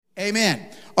Amen.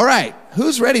 All right,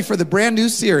 who's ready for the brand new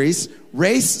series,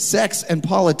 Race, Sex, and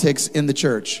Politics in the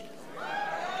Church?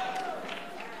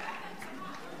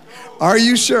 Are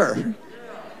you sure?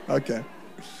 Okay.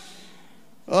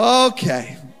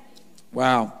 Okay.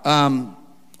 Wow.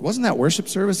 Wasn't that worship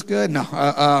service good?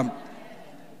 No.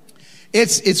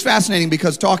 It's fascinating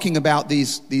because talking about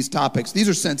these topics, these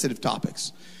are sensitive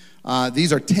topics.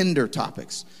 These are tender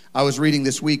topics. I was reading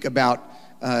this week about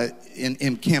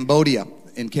in Cambodia.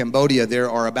 In Cambodia, there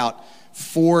are about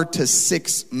 4 to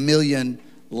 6 million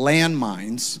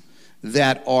landmines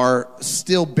that are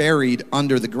still buried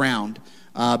under the ground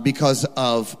because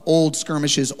of old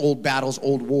skirmishes, old battles,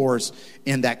 old wars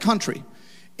in that country.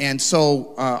 And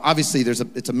so, obviously,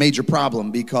 it's a major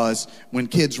problem because when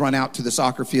kids run out to the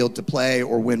soccer field to play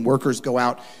or when workers go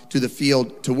out to the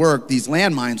field to work, these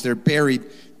landmines, they're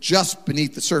buried just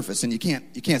beneath the surface, and you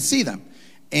can't see them.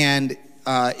 And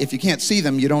if you can't see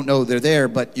them, you don't know they're there,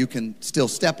 but you can still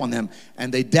step on them,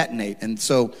 and they detonate. And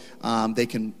so they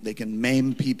can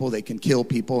maim people, they can kill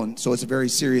people, and so it's a very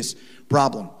serious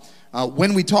problem.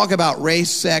 When we talk about race,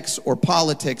 sex, or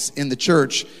politics in the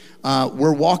church,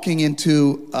 we're walking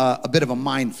into a bit of a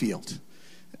minefield.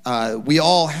 We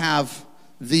all have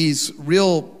these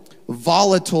real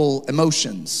volatile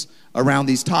emotions around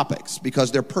these topics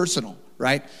because they're personal,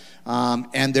 right?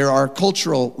 And there are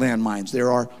cultural landmines,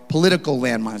 there are political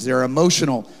landmines, there are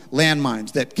emotional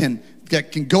landmines that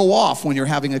can go off when you're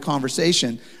having a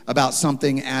conversation about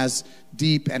something as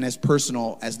deep and as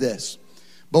personal as this.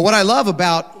 But what I love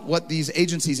about what these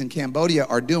agencies in Cambodia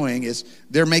are doing is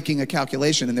they're making a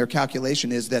calculation, and their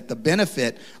calculation is that the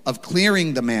benefit of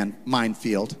clearing the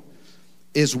minefield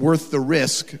is worth the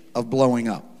risk of blowing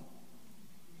up.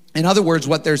 In other words,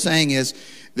 what they're saying is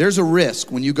there's a risk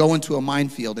when you go into a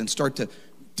minefield and start to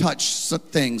touch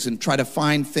things and try to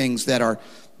find things that are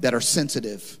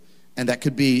sensitive and that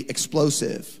could be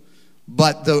explosive.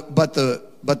 But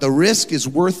the risk is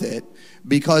worth it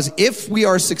because if we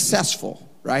are successful,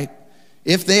 right?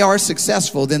 If they are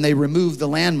successful, then they remove the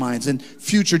landmines and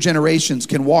future generations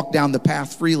can walk down the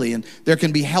path freely, and there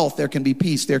can be health, there can be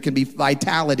peace, there can be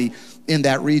vitality in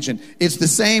that region. It's the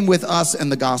same with us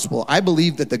and the gospel. I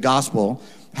believe that the gospel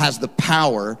has the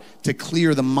power to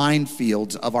clear the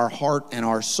minefields of our heart and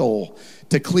our soul,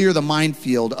 to clear the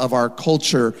minefield of our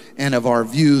culture and of our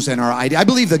views and our ideas. I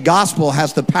believe the gospel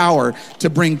has the power to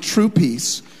bring true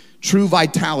peace, true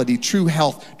vitality, true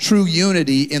health, true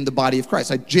unity in the body of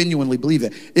Christ. I genuinely believe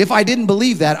that. If I didn't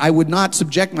believe that, I would not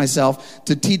subject myself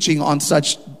to teaching on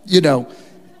such,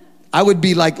 I would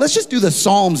be like, let's just do the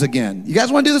Psalms again. You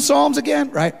guys want to do the Psalms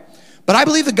again? Right? But I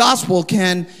believe the gospel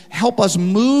can help us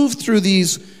move through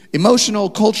these emotional,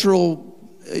 cultural,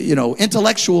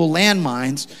 intellectual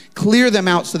landmines, clear them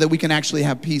out so that we can actually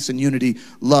have peace and unity,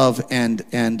 love,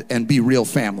 and be real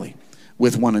family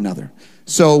with one another.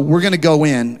 So we're going to go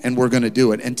in and we're going to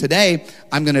do it. And today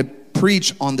I'm going to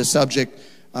preach on the subject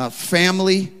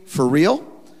family for real.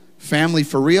 Family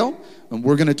for real. And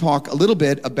we're going to talk a little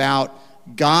bit about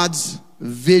God's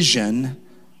vision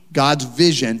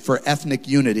for ethnic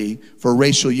unity, for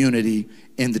racial unity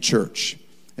in the church.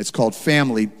 It's called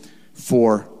Family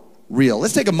for Real.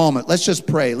 Let's take a moment. Let's just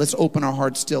pray. Let's open our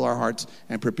hearts, still our hearts,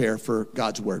 and prepare for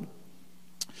God's word.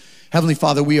 Heavenly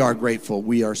Father, we are grateful.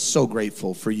 We are so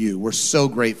grateful for you. We're so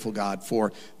grateful, God,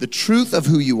 for the truth of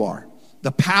who you are,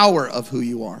 the power of who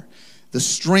you are, the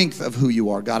strength of who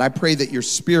you are. God, I pray that your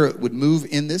spirit would move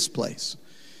in this place.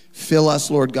 Fill us,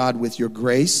 Lord God, with your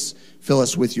grace. Fill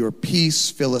us with your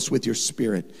peace. Fill us with your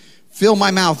spirit. Fill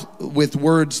my mouth with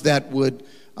words that would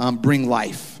bring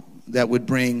life, that would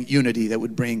bring unity, that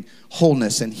would bring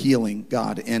wholeness and healing,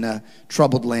 God, in a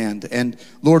troubled land. And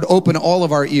Lord, open all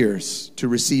of our ears to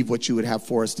receive what you would have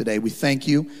for us today. We thank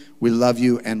you, we love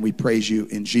you, and we praise you.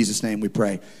 In Jesus' name we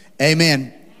pray.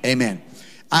 Amen. Amen.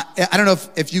 I don't know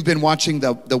if you've been watching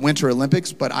the Winter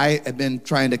Olympics, but I have been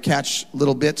trying to catch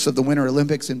little bits of the Winter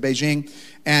Olympics in Beijing.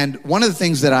 And one of the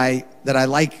things that I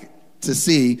like to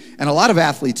see, and a lot of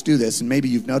athletes do this, and maybe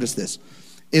you've noticed this,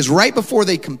 is right before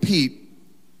they compete,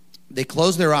 they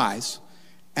close their eyes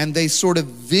and they sort of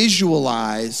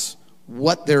visualize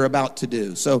what they're about to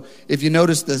do. So if you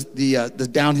notice the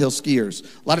downhill skiers,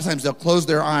 a lot of times they'll close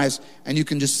their eyes and you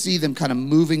can just see them kind of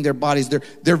moving their bodies.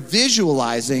 They're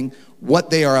visualizing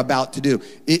what they are about to do.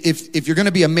 If you're going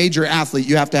to be a major athlete,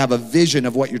 you have to have a vision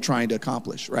of what you're trying to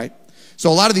accomplish, right?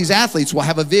 So a lot of these athletes will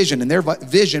have a vision, and their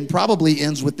vision probably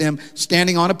ends with them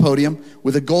standing on a podium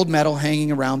with a gold medal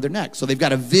hanging around their neck. So they've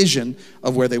got a vision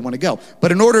of where they want to go.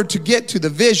 But in order to get to the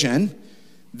vision,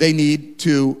 they need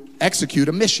to execute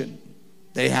a mission.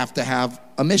 They have to have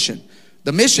a mission.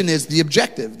 The mission is the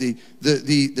objective,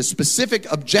 the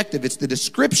specific objective. It's the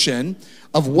description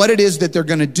of what it is that they're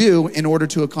going to do in order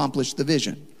to accomplish the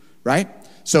vision, right?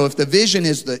 So if the vision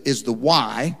is the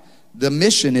why, the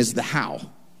mission is the how,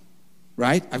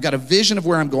 right? I've got a vision of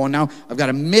where I'm going. Now I've got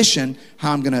a mission,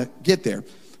 how I'm going to get there.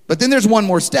 But then there's one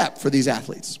more step for these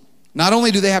athletes. Not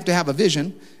only do they have to have a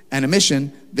vision and a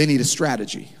mission, they need a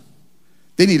strategy.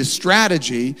 They need a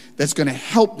strategy that's going to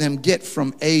help them get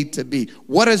from A to B.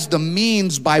 What is the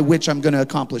means by which I'm going to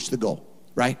accomplish the goal,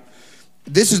 right?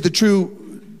 This is the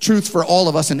truth for all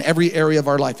of us in every area of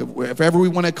our life. If ever we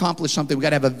want to accomplish something, we got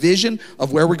to have a vision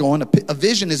of where we're going. A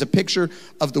vision is a picture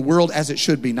of the world as it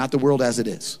should be, not the world as it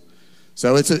is.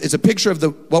 So it's a picture of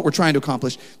what we're trying to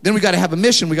accomplish. Then we got to have a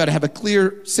mission. We got to have a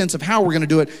clear sense of how we're going to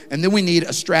do it. And then we need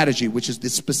a strategy, which is the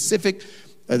specific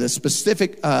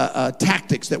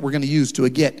tactics that we're going to use to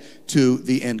get to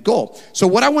the end goal. So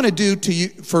what I want to do to you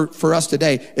for us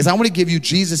today is I want to give you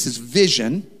Jesus's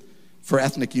vision for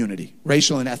ethnic unity,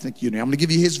 racial and ethnic unity. I'm going to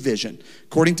give you his vision,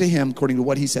 according to him, according to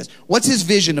what he says. What's his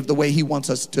vision of the way he wants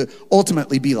us to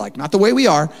ultimately be like? Not the way we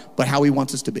are, but how he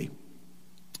wants us to be.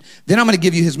 Then I'm going to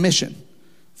give you his mission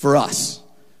for us,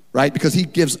 right? Because he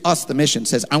gives us the mission,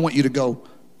 says, I want you to go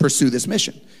pursue this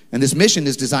mission. And this mission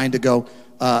is designed to go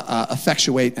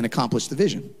effectuate and accomplish the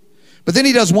vision. But then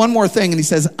he does one more thing, and he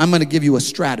says, I'm going to give you a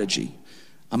strategy.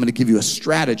 I'm going to give you a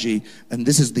strategy, and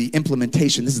this is the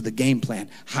implementation. This is the game plan.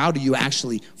 How do you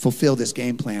actually fulfill this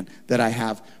game plan that I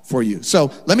have for you?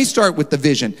 So let me start with the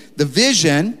vision. The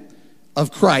vision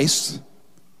of Christ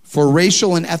for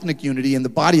racial and ethnic unity in the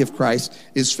body of Christ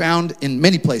is found in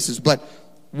many places, but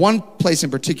one place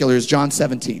in particular is John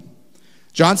 17.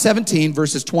 John 17,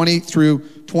 verses 20 through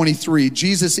 23.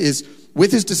 Jesus is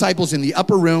with his disciples in the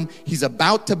upper room. He's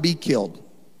about to be killed.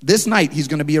 This night, he's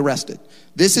going to be arrested.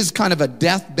 This is kind of a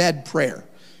deathbed prayer.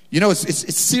 You know,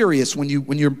 it's serious when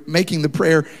you're making the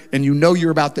prayer and you know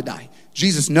you're about to die.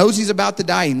 Jesus knows he's about to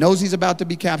die. He knows he's about to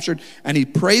be captured. And he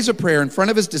prays a prayer in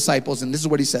front of his disciples. And this is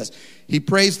what he says. He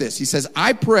prays this. He says,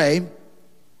 I pray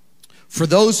for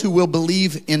those who will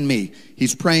believe in me.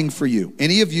 He's praying for you.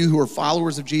 Any of you who are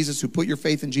followers of Jesus, who put your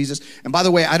faith in Jesus. And by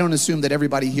the way, I don't assume that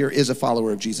everybody here is a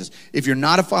follower of Jesus. If you're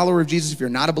not a follower of Jesus, if you're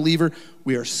not a believer,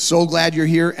 we are so glad you're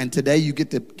here. And today you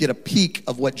get to get a peek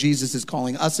of what Jesus is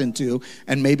calling us into.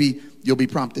 And maybe you'll be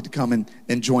prompted to come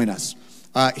and join us.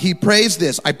 He prays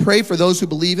this. I pray for those who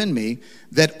believe in me,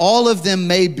 that all of them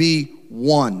may be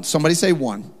one. Somebody say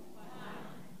one.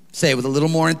 Say it with a little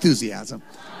more enthusiasm.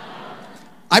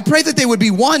 I pray that they would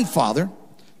be one, Father,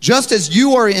 just as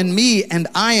you are in me and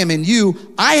I am in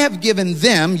you. I have given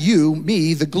them, you,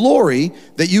 me, the glory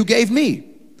that you gave me,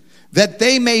 that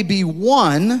they may be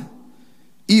one,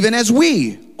 even as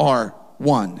we are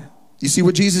one. Do you see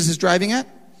what Jesus is driving at?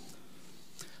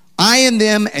 I in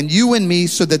them and you in me,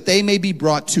 so that they may be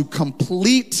brought to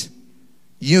complete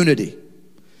unity.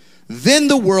 Then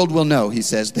the world will know, he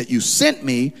says, that you sent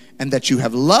me and that you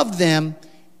have loved them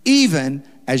even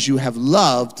as you have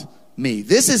loved me.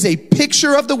 This is a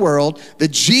picture of the world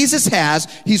that Jesus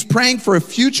has. He's praying for a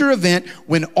future event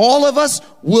when all of us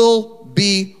will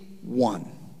be one.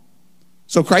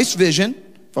 So Christ's vision,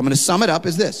 if I'm going to sum it up,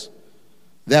 is this: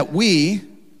 that we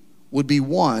would be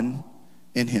one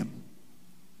in him.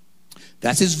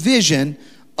 That's his vision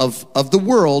of the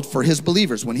world for his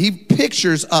believers. When he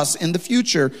pictures us in the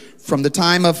future from the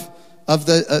time of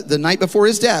the night before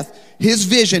his death, his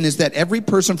vision is that every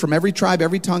person from every tribe,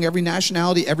 every tongue, every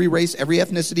nationality, every race, every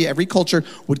ethnicity, every culture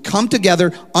would come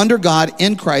together under God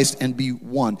in Christ and be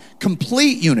one.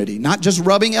 Complete unity, not just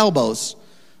rubbing elbows,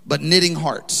 but knitting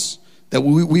hearts. That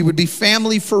we would be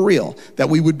family for real, that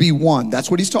we would be one.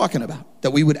 That's what he's talking about.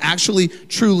 That we would actually,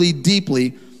 truly,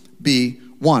 deeply be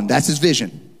one. That's his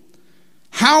vision.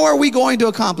 How are we going to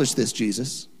accomplish this,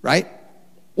 Jesus? Right?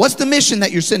 What's the mission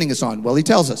that you're sending us on? Well, he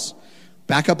tells us.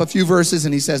 Back up a few verses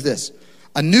and he says this: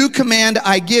 a new command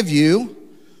I give you,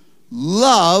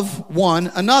 love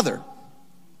one another.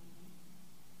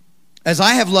 As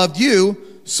I have loved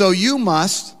you, so you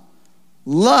must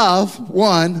love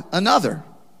one another.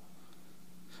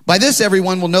 By this,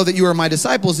 everyone will know that you are my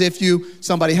disciples if you,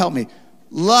 somebody help me,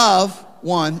 love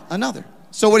one another.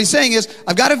 So what he's saying is,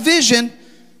 I've got a vision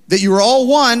that you are all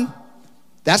one.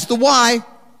 That's the why.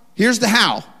 Here's the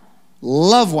how.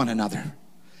 Love one another.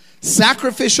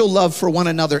 Sacrificial love for one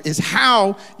another is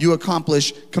how you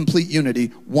accomplish complete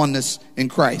unity, oneness in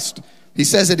Christ. He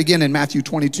says it again in Matthew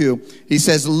 22. He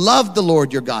says, love the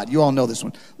Lord your God. You all know this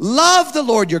one. Love the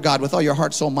Lord your God with all your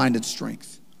heart, soul, mind, and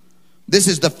strength. This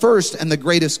is the first and the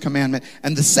greatest commandment.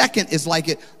 And the second is like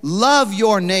it. Love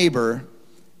your neighbor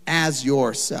as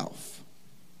yourself.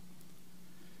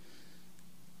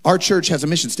 Our church has a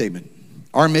mission statement.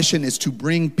 Our mission is to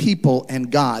bring people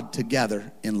and God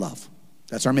together in love.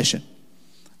 That's our mission.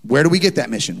 Where do we get that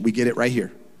mission? We get it right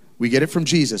here. We get it from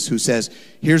Jesus, who says,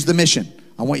 here's the mission.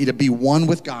 I want you to be one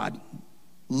with God.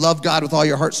 Love God with all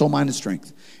your heart, soul, mind, and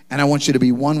strength. And I want you to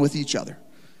be one with each other.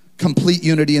 Complete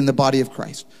unity in the body of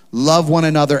Christ. Love one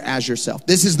another as yourself.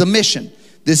 This is the mission.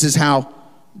 This is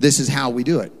how we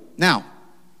do it. Now,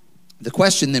 the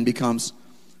question then becomes,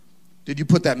 did you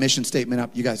put that mission statement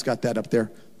up? You guys got that up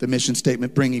there? The mission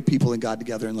statement, bringing people and God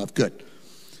together in love. Good.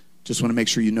 Just want to make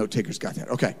sure you note takers got that.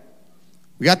 Okay.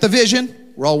 We got the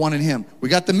vision. We're all one in him. We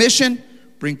got the mission.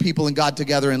 Bring people and God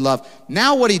together in love.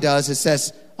 Now what he does is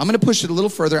says, I'm going to push it a little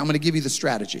further. I'm going to give you the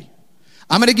strategy.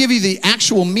 I'm going to give you the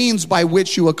actual means by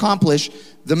which you accomplish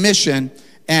the mission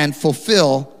and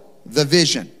fulfill the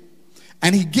vision.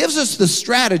 And he gives us the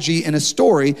strategy in a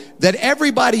story that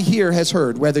everybody here has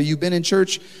heard, whether you've been in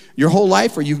church your whole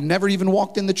life or you've never even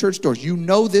walked in the church doors. You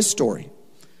know this story.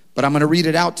 But I'm going to read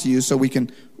it out to you so we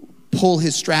can pull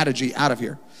his strategy out of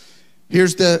here.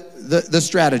 Here's the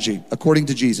strategy, according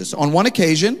to Jesus. On one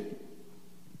occasion,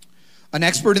 an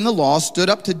expert in the law stood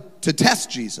up to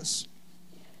test Jesus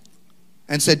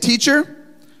and said,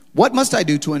 "Teacher, what must I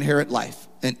do to inherit life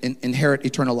and inherit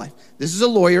eternal life?" This is a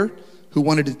lawyer who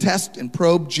wanted to test and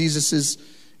probe Jesus's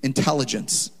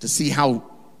intelligence to see how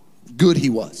good he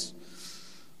was.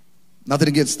 Nothing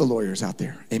against the lawyers out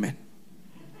there. Amen.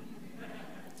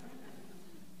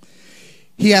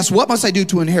 He asked, "What must I do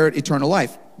to inherit eternal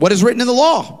life?" "What is written in the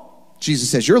law?" Jesus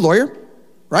says, "You're a lawyer,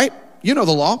 right? You know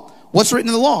the law. What's written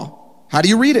in the law? How do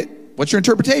you read it? What's your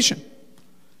interpretation?"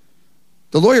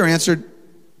 The lawyer answered,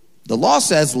 "The law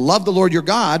says, love the Lord your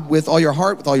God with all your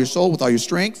heart, with all your soul, with all your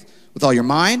strength, with all your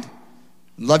mind.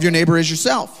 And love your neighbor as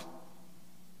yourself."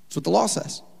 That's what the law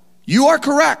says. "You are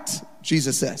correct,"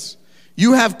 Jesus says.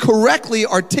 "You have correctly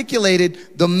articulated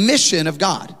the mission of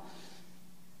God.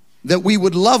 That we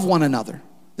would love one another.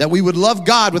 That we would love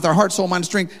God with our heart, soul, mind, and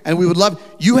strength. And we would love,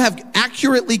 you have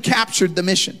accurately captured the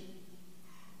mission.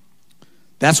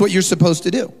 That's what you're supposed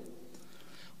to do."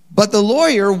 But the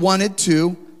lawyer wanted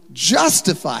to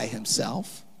justify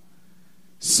himself.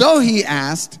 So he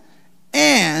asked,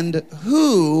 "And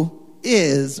who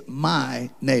is my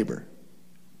neighbor?"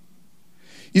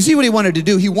 You see what he wanted to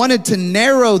do? He wanted to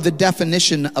narrow the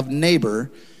definition of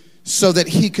neighbor so that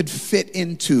he could fit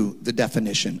into the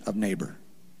definition of neighbor.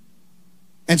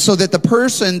 And so that the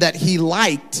person that he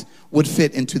liked would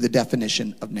fit into the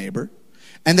definition of neighbor.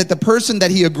 And that the person that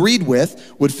he agreed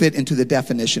with would fit into the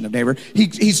definition of neighbor.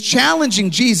 He's challenging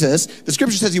Jesus. The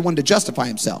scripture says he wanted to justify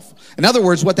himself. In other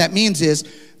words, what that means is,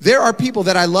 there are people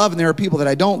that I love and there are people that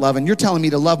I don't love, and you're telling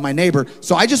me to love my neighbor,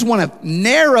 so I just want to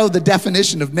narrow the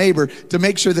definition of neighbor to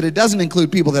make sure that it doesn't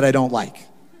include people that I don't like.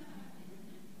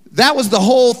 That was the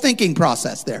whole thinking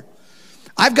process there.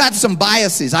 I've got some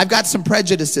biases. I've got some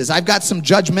prejudices. I've got some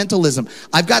judgmentalism.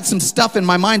 I've got some stuff in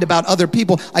my mind about other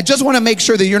people. I just want to make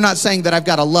sure that you're not saying that I've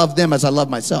got to love them as I love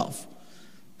myself.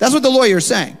 That's what the lawyer is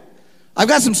saying. I've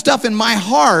got some stuff in my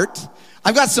heart.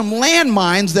 I've got some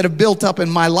landmines that have built up in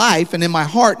my life and in my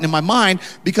heart and in my mind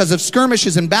because of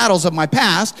skirmishes and battles of my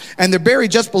past, and they're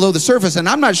buried just below the surface, and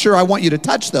I'm not sure I want you to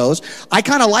touch those. I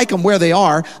kind of like them where they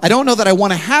are. I don't know that I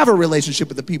want to have a relationship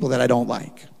with the people that I don't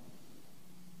like.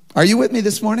 Are you with me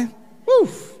this morning? Woo.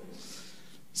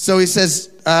 So he says,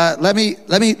 let me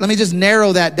just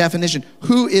narrow that definition.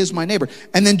 Who is my neighbor?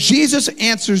 And then Jesus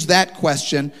answers that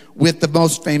question with the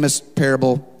most famous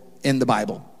parable in the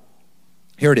Bible.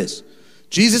 Here it is.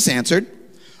 Jesus answered,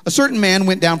 "A certain man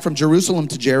went down from Jerusalem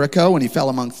to Jericho, and he fell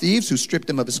among thieves who stripped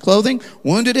him of his clothing,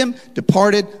 wounded him,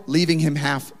 departed, leaving him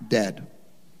half dead."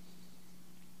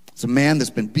 It's a man that's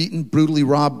been beaten, brutally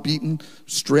robbed, beaten,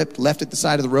 stripped, left at the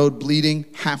side of the road, bleeding,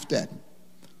 half dead.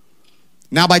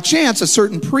 Now by chance, a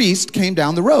certain priest came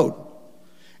down the road.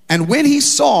 And when he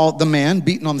saw the man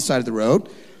beaten on the side of the road,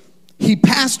 he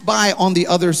passed by on the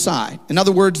other side. In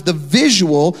other words, the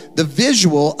visual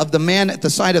of the man at the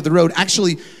side of the road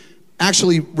actually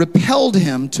repelled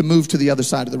him to move to the other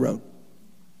side of the road.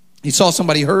 He saw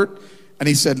somebody hurt, and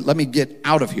he said, "Let me get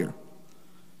out of here."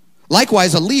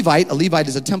 Likewise, a Levite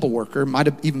is a temple worker, might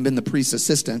have even been the priest's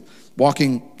assistant,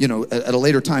 walking, at a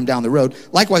later time down the road.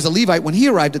 Likewise, a Levite, when he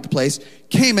arrived at the place,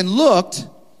 came and looked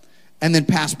and then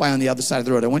passed by on the other side of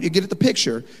the road. I want you to get at the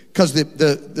picture, because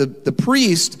the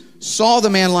priest saw the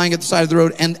man lying at the side of the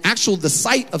road, and the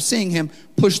sight of seeing him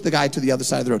pushed the guy to the other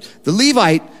side of the road. The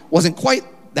Levite wasn't quite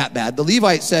that bad. The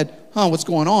Levite said, "What's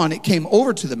going on?" It came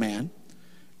over to the man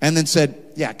and then said,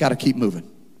 "Yeah, got to keep moving,"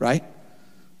 right?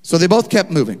 So they both kept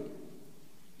moving.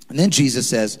 And then Jesus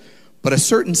says, "But a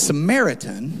certain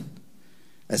Samaritan,"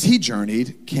 as he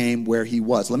journeyed, came where he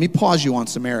was. Let me pause you on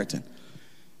Samaritan.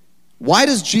 Why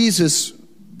does Jesus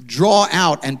draw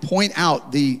out and point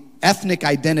out the ethnic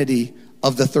identity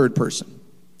of the third person?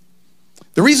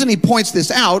 The reason he points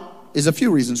this out is a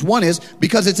few reasons. One is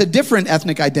because it's a different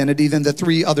ethnic identity than the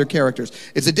three other characters.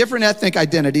 It's a different ethnic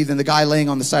identity than the guy laying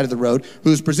on the side of the road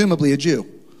who's presumably a Jew.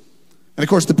 And of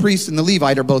course, the priest and the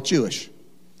Levite are both Jewish.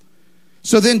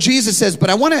 So then Jesus says, but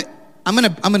I'm going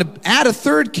to add a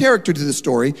third character to the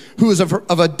story who is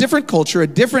of a different culture, a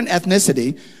different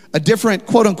ethnicity, a different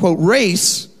quote unquote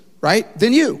race, right,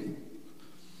 than you.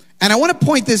 And I want to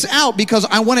point this out because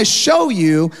I want to show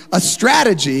you a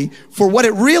strategy for what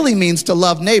it really means to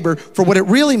love neighbor, for what it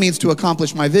really means to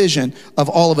accomplish my vision of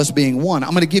all of us being one.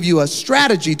 I'm going to give you a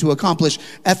strategy to accomplish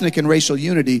ethnic and racial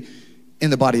unity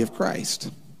in the body of Christ.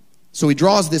 So he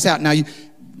draws this out. Now,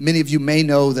 many of you may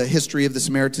know the history of the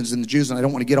Samaritans and the Jews, and I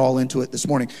don't want to get all into it this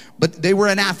morning, but they were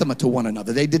anathema to one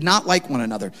another. They did not like one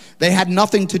another. They had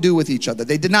nothing to do with each other.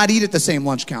 They did not eat at the same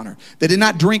lunch counter. They did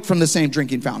not drink from the same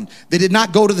drinking fountain. They did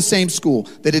not go to the same school.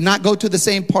 They did not go to the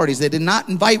same parties. They did not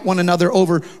invite one another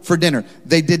over for dinner.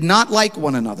 They did not like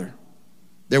one another.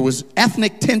 There was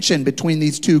ethnic tension between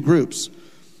these two groups.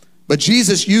 But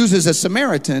Jesus uses a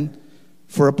Samaritan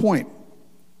for a point.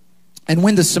 And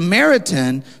when the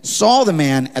Samaritan saw the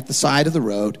man at the side of the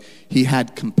road, he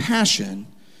had compassion. And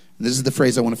this is the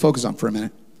phrase I want to focus on for a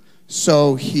minute.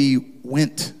 So he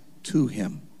went to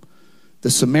him. The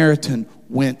Samaritan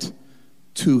went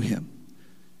to him.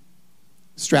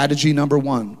 Strategy number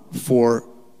one for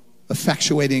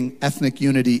effectuating ethnic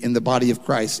unity in the body of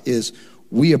Christ is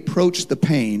we approach the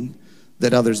pain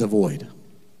that others avoid.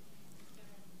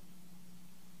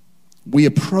 We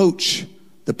approach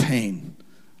the pain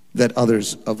that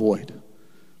others avoid.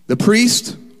 The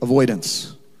priest,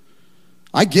 avoidance.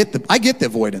 I get the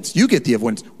avoidance. You get the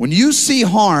avoidance. When you see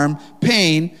harm,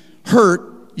 pain,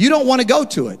 hurt, you don't want to go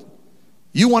to it.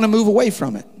 You want to move away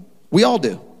from it. We all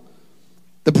do.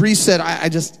 The priest said,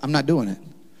 I'm not doing it.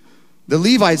 The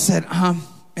Levite said,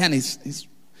 man, he's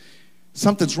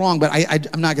something's wrong, but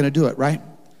I'm not going to do it, right?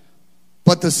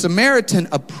 But the Samaritan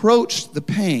approached the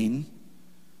pain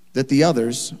that the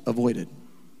others avoided.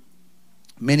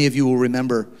 Many of you will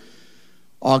remember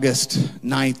August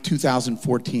 9th,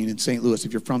 2014 in St. Louis.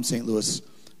 If you're from St. Louis,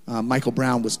 Michael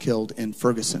Brown was killed in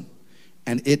Ferguson.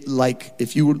 And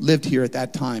if you lived here at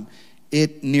that time,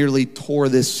 it nearly tore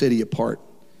this city apart.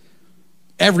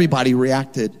 Everybody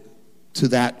reacted to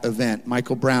that event.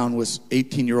 Michael Brown was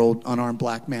 18-year-old unarmed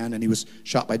black man, and he was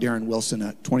shot by Darren Wilson,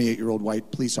 a 28-year-old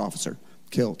white police officer,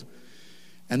 killed.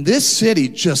 And this city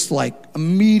just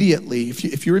immediately,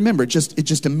 if you remember, it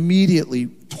just immediately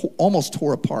almost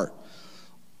tore apart.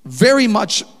 Very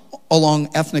much along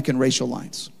ethnic and racial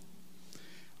lines.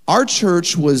 Our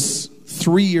church was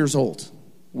 3 years old.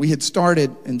 We had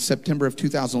started in September of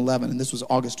 2011, and this was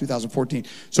August 2014.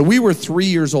 So we were 3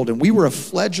 years old, and we were a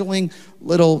fledgling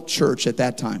little church at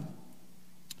that time.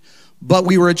 But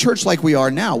we were a church like we are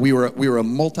now. We were a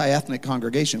multi-ethnic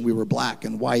congregation. We were black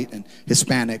and white and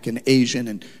Hispanic and Asian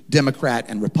and Democrat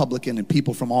and Republican and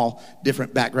people from all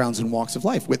different backgrounds and walks of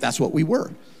life. That's what we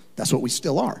were. That's what we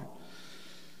still are.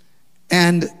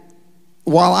 And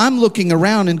while I'm looking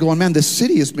around and going, man, this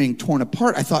city is being torn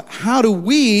apart, I thought, how do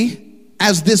we,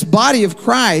 as this body of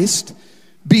Christ,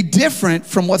 be different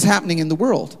from what's happening in the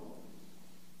world?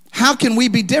 How can we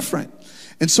be different?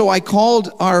 And so I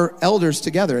called our elders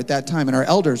together at that time. And our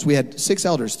elders, we had 6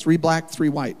 elders, 3 black, 3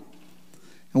 white.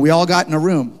 And we all got in a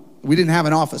room. We didn't have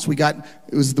an office. It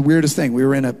was the weirdest thing. We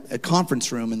were in a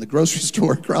conference room in the grocery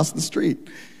store across the street.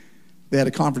 They had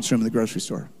a conference room in the grocery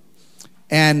store.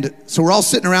 And so we're all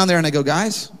sitting around there, and I go,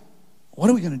 guys, what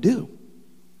are we going to do?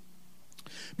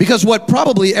 Because what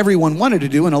probably everyone wanted to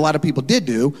do, and a lot of people did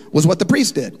do, was what the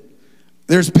priest did.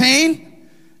 There's pain.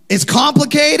 It's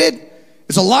complicated.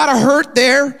 There's a lot of hurt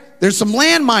there. There's some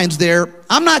landmines there.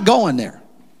 I'm not going there,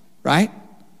 right?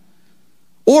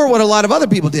 Or what a lot of other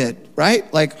people did,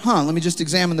 right? Like, let me just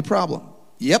examine the problem.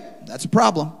 Yep, that's a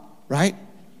problem, right?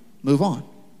 Move on.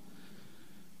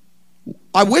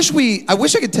 I wish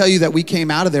I could tell you that we came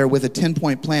out of there with a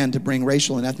 10-point plan to bring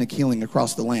racial and ethnic healing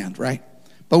across the land, right?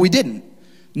 But we didn't.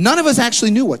 None of us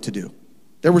actually knew what to do.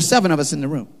 There were 7 of us in the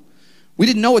room. We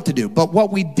didn't know what to do. But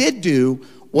what we did do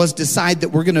was decide that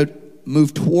we're going to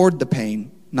move toward the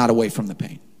pain, not away from the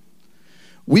pain.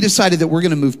 We decided that we're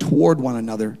going to move toward one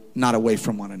another, not away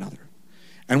from one another.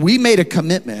 And we made a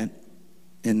commitment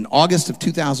in August of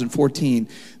 2014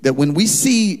 that when we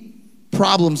see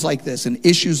problems like this and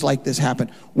issues like this happen,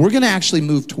 we're going to actually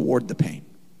move toward the pain.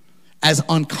 As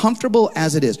uncomfortable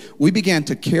as it is, we began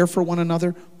to care for one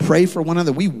another, pray for one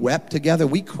another. We wept together.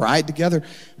 We cried together.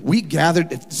 We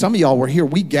gathered. If some of y'all were here,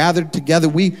 we gathered together.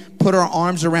 We put our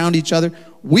arms around each other.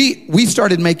 We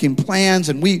started making plans,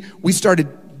 and we started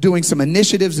doing some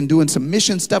initiatives and doing some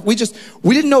mission stuff. We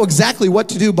didn't know exactly what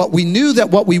to do, but we knew that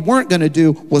what we weren't going to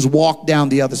do was walk down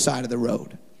the other side of the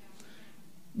road.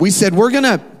 We said, we're going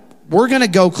to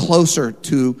go closer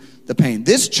to the pain.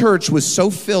 This church was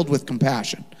so filled with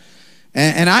compassion.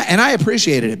 And I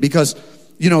appreciated it because,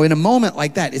 in a moment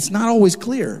like that, it's not always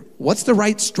clear. What's the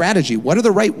right strategy? What are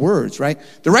the right words, right?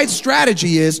 The right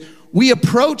strategy is we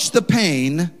approach the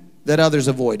pain that others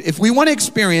avoid. If we want to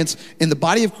experience in the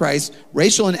body of Christ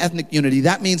racial and ethnic unity,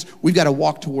 that means we've got to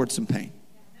walk towards some pain.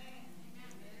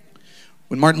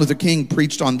 When Martin Luther King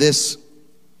preached on this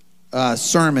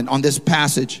sermon, on this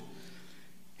passage,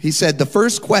 he said the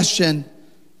first question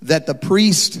that the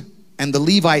priest and the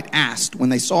Levite asked when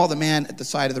they saw the man at the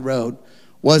side of the road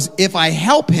was, if I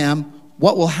help him,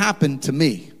 what will happen to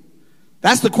me?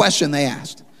 That's the question they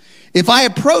asked. If I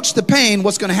approach the pain,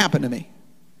 what's going to happen to me?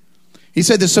 He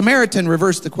said the Samaritan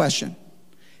reversed the question.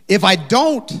 If I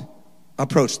don't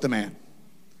approach the man,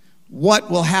 what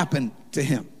will happen to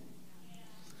him?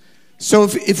 So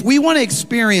if we want to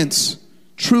experience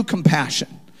true compassion,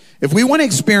 if we want to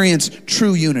experience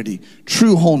true unity,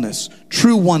 true wholeness,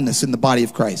 true oneness in the body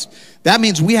of Christ, that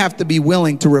means we have to be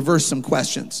willing to reverse some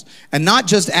questions and not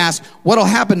just ask, what will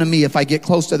happen to me if I get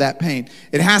close to that pain?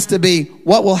 It has to be,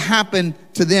 what will happen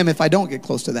to them if I don't get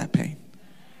close to that pain?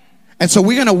 And so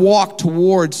we're going to walk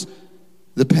towards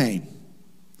the pain.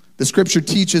 The scripture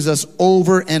teaches us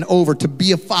over and over to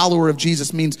be a follower of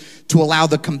Jesus means to allow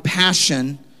the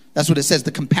compassion. That's what it says.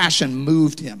 The compassion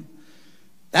moved him.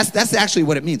 That's actually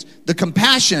what it means. The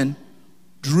compassion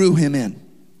drew him in.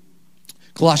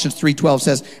 Colossians 3:12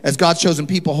 says, as God's chosen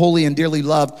people, holy and dearly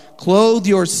loved, clothe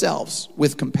yourselves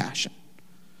with compassion,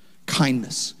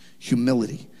 kindness,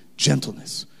 humility,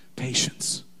 gentleness,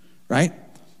 patience. Right?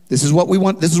 This is what we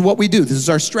want. This is what we do. This is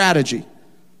our strategy.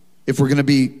 If we're going to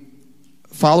be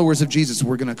followers of Jesus,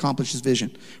 we're going to accomplish his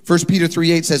vision. 1 Peter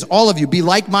 3:8 says, all of you, be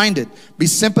like-minded, be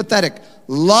sympathetic,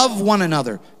 love one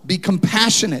another, be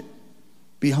compassionate,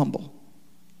 be humble.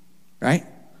 Right?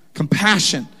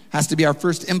 Compassion has to be our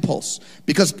first impulse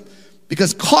because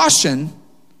caution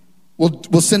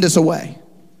will send us away.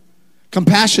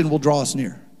 Compassion will draw us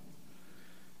near.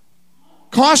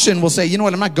 Caution will say, you know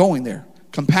what, I'm not going there.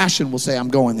 Compassion will say, I'm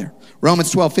going there.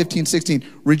 Romans 12:15-16.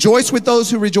 Rejoice with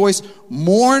those who rejoice.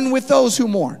 Mourn with those who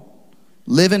mourn.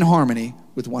 Live in harmony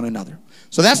with one another.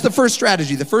 So that's the first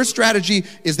strategy. The first strategy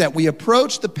is that we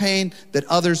approach the pain that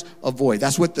others avoid.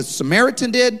 That's what the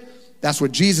Samaritan did. That's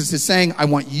what Jesus is saying, I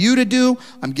want you to do.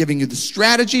 I'm giving you the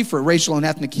strategy for racial and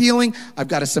ethnic healing. I've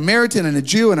got a Samaritan and a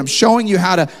Jew, and I'm showing you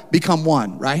how to become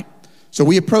one, right? So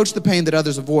we approach the pain that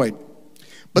others avoid.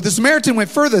 But the Samaritan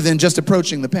went further than just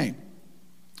approaching the pain.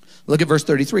 Look at verse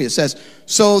 33. It says,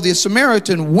 so the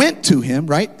Samaritan went to him,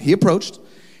 right? He approached,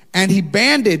 and he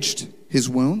bandaged his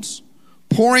wounds,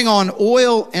 pouring on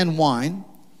oil and wine,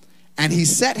 and he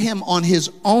set him on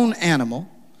his own animal,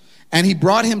 and he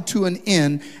brought him to an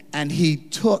inn, and he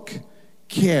took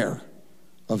care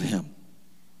of him.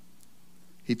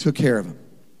 He took care of him.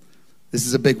 This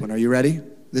is a big one. Are you ready?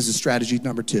 This is strategy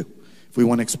number 2. If we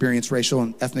want to experience racial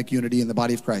and ethnic unity in the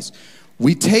body of Christ.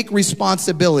 We take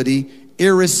responsibility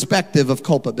irrespective of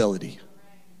culpability.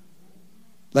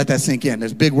 Let that sink in.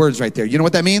 There's big words right there. You know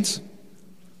what that means?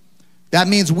 That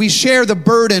means we share the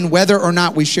burden whether or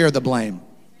not we share the blame.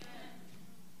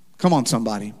 Come on,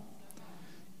 somebody.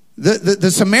 The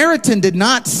Samaritan did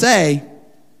not say,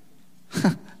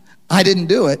 I didn't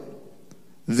do it,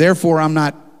 therefore I'm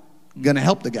not going to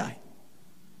help the guy.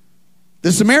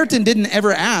 The Samaritan didn't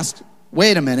ever ask,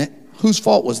 wait a minute, whose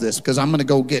fault was this? Because I'm going to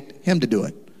go get him to do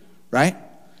it, right?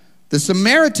 The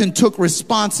Samaritan took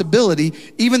responsibility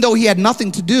even though he had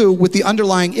nothing to do with the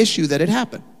underlying issue that had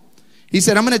happened. He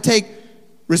said, I'm going to take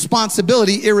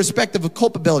responsibility irrespective of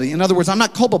culpability. In other words, I'm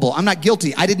not culpable. I'm not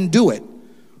guilty. I didn't do it.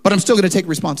 But I'm still going to take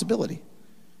responsibility,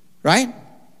 right?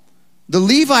 The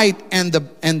Levite and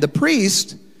the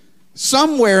priest,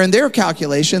 somewhere in their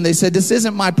calculation, they said, this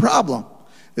isn't my problem.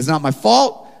 It's not my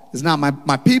fault. It's not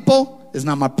my people. It's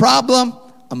not my problem.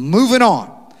 I'm moving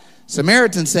on.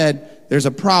 Samaritan said, there's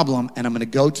a problem, and I'm going to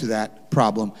go to that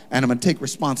problem, and I'm going to take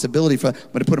responsibility for it.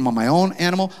 I'm going to put him on my own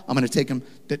animal. I'm going to take him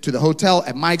to the hotel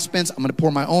at my expense. I'm going to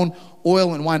pour my own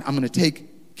oil and wine. I'm going to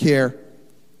take care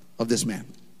of this man.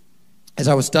 As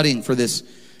I was studying for this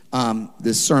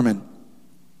sermon,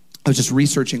 I was just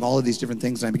researching all of these different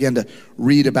things, and I began to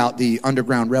read about the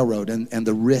Underground Railroad and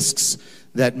the risks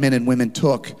that men and women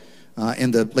took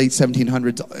in the late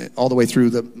 1700s all the way through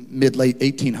the mid-late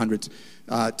 1800s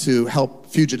to help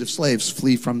fugitive slaves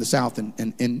flee from the South and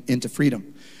into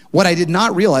freedom. What I did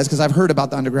not realize, because I've heard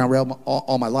about the Underground Railroad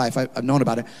all my life, I've known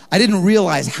about it, I didn't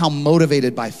realize how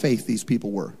motivated by faith these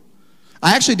people were.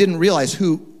 I actually didn't realize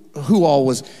who all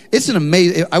was. It's an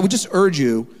amazing, I would just urge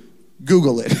you,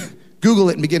 Google it. Google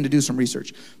it and begin to do some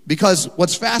research. Because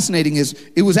what's fascinating is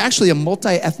it was actually a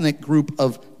multi-ethnic group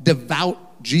of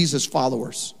devout Jesus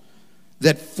followers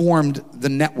that formed the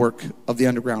network of the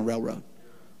Underground Railroad.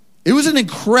 It was an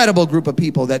incredible group of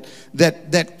people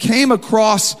that came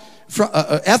across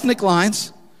ethnic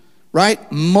lines, right?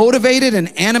 Motivated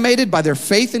and animated by their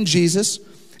faith in Jesus,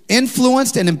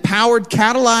 influenced and empowered,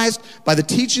 catalyzed by the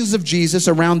teachings of Jesus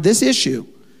around this issue,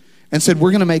 and said, we're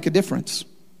going to make a difference.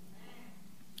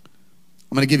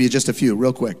 I'm going to give you just a few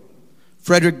real quick.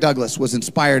 Frederick Douglass was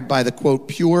inspired by the, quote,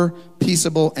 pure,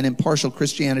 peaceable, and impartial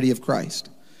Christianity of Christ.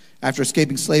 After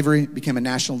escaping slavery, became a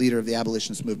national leader of the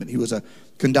abolitionist movement. He was a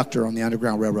conductor on the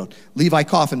Underground Railroad. Levi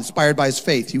Coffin, inspired by his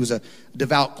faith, he was a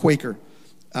devout Quaker,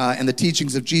 and the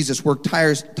teachings of Jesus worked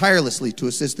tirelessly to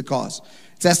assist the cause.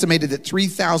 It's estimated that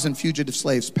 3,000 fugitive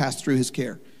slaves passed through his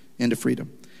care into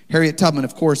freedom. Harriet Tubman,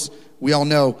 of course, we all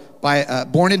know,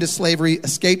 born into slavery,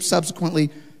 escaped subsequently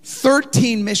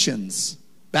 13 missions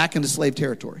back into slave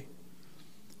territory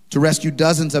to rescue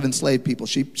dozens of enslaved people.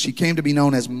 She came to be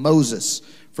known as Moses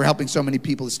for helping so many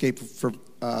people escape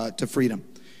to freedom.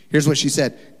 Here's what she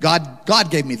said.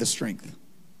 God gave me the strength.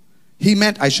 He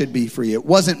meant I should be free. It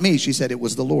wasn't me, she said, it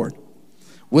was the Lord.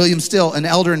 William Still, an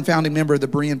elder and founding member of the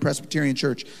Berean Presbyterian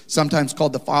Church, sometimes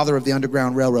called the father of the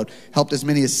Underground Railroad, helped as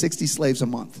many as 60 slaves a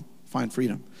month find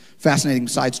freedom. Fascinating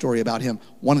side story about him.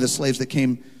 One of the slaves that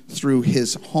came through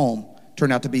his home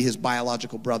turned out to be his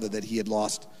biological brother that he had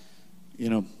lost,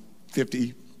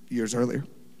 50 years earlier.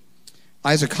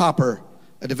 Isaac Hopper,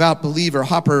 a devout believer,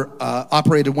 Hopper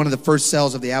operated one of the first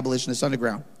cells of the abolitionist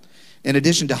underground. In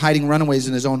addition to hiding runaways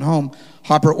in his own home,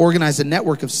 Hopper organized a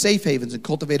network of safe havens and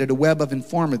cultivated a web of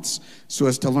informants so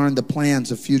as to learn the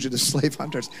plans of fugitive slave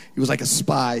hunters. He was like a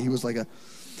spy. He was like a...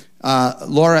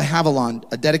 Laura Haviland,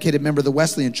 a dedicated member of the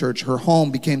Wesleyan Church, her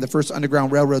home became the first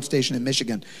Underground Railroad station in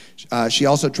Michigan. She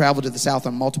also traveled to the South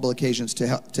on multiple occasions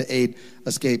to aid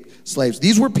escaped slaves.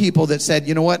 These were people that said,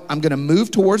 you know what, I'm going to move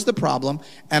towards the problem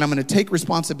and I'm going to take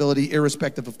responsibility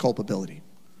irrespective of culpability.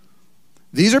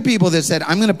 These are people that said,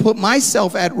 I'm going to put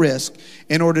myself at risk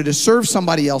in order to serve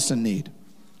somebody else in need.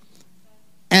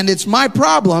 And it's my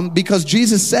problem because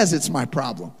Jesus says it's my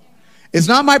problem. It's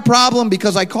not my problem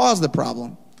because I caused the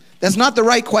problem. That's not the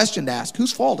right question to ask.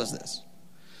 Whose fault is this?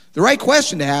 The right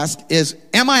question to ask is,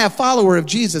 am I a follower of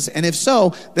Jesus? And if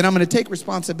so, then I'm going to take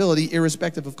responsibility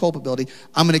irrespective of culpability.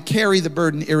 I'm going to carry the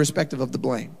burden irrespective of the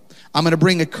blame. I'm going to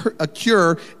bring a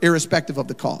cure irrespective of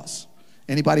the cause.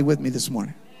 Anybody with me this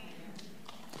morning?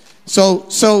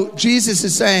 So Jesus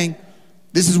is saying,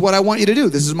 this is what I want you to do.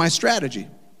 This is my strategy.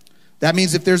 That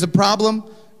means if there's a problem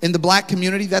in the black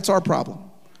community, that's our problem.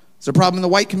 There's a problem in the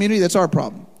white community, that's our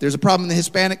problem. There's a problem in the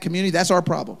Hispanic community, that's our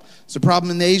problem. There's a problem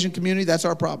in the Asian community, that's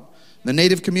our problem. The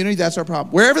Native community, that's our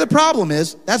problem. Wherever the problem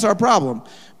is, that's our problem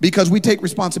because we take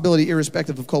responsibility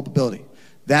irrespective of culpability.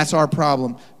 That's our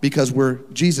problem because we're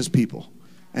Jesus people.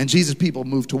 And Jesus people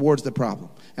move towards the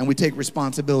problem. And we take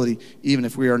responsibility even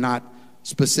if we are not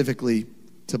specifically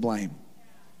to blame.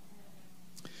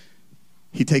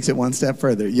 He takes it one step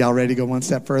further. Y'all ready to go one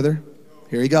step further?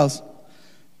 Here he goes.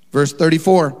 Verse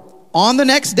 34. On the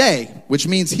next day, which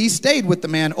means he stayed with the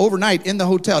man overnight in the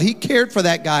hotel. He cared for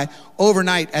that guy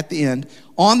overnight at the end.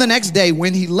 On the next day,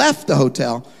 when he left the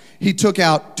hotel, he took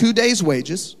out 2 days'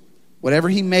 wages, whatever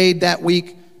he made that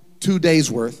week, 2 days'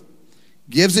 worth,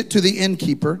 gives it to the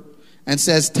innkeeper, and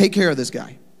says, take care of this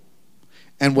guy.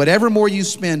 And whatever more you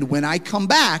spend, when I come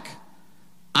back,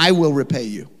 I will repay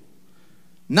you.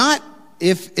 Not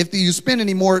if you spend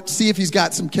any more, see if he's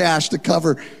got some cash to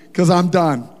cover, because I'm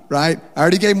done. Right? I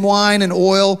already gave him wine and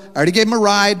oil. I already gave him a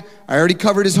ride. I already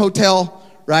covered his hotel,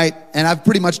 right? And I've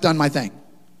pretty much done my thing.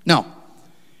 No.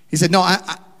 He said, no,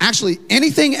 I actually,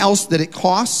 anything else that it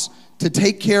costs to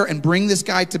take care and bring this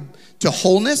guy to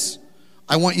wholeness,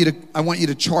 I want you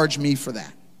to charge me for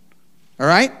that. All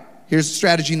right? Here's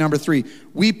strategy number 3.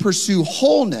 We pursue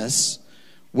wholeness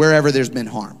wherever there's been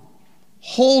harm.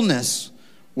 Wholeness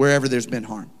wherever there's been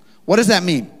harm. What does that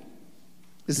mean?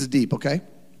 This is deep, okay?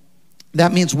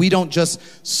 That means we don't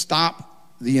just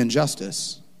stop the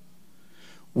injustice.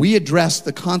 We address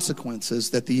the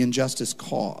consequences that the injustice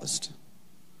caused.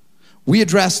 We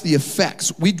address the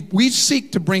effects. We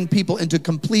seek to bring people into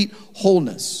complete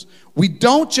wholeness. We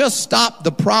don't just stop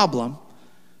the problem.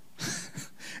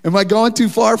 Am I going too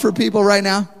far for people right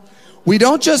now? We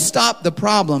don't just stop the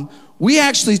problem. We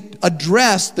actually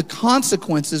address the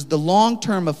consequences, the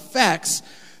long-term effects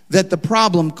that the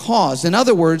problem caused. In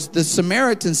other words, the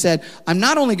Samaritan said, I'm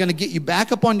not only going to get you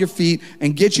back up on your feet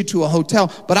and get you to a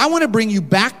hotel, but I want to bring you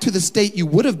back to the state you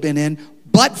would have been in,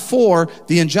 but for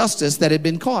the injustice that had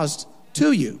been caused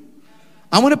to you.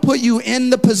 I want to put you in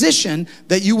the position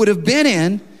that you would have been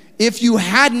in if you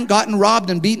hadn't gotten robbed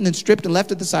and beaten and stripped and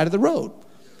left at the side of the road.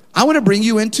 I want to bring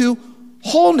you into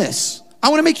wholeness. I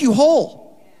want to make you whole.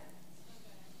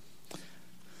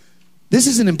 This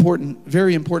is an important,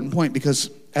 very important point, because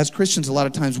as Christians, a lot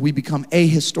of times we become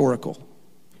ahistorical.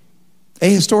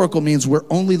 Ahistorical means we're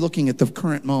only looking at the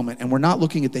current moment, and we're not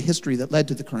looking at the history that led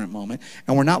to the current moment,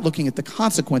 and we're not looking at the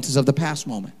consequences of the past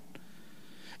moment.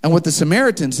 And what the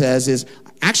Samaritan says is,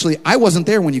 actually, I wasn't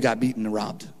there when you got beaten and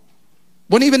robbed.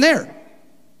 Wasn't even there,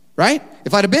 right?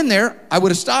 If I'd have been there, I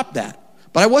would have stopped that.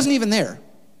 But I wasn't even there.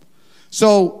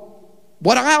 So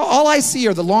all I see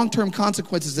are the long-term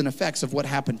consequences and effects of what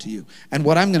happened to you. And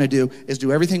what I'm going to do is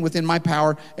do everything within my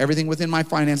power, everything within my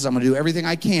finances. I'm going to do everything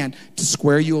I can to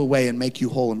square you away and make you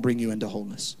whole and bring you into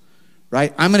wholeness,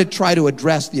 right? I'm going to try to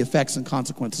address the effects and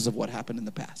consequences of what happened in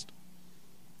the past.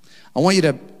 I want you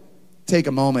to take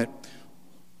a moment.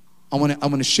 I want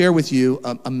to share with you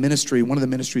a ministry, one of the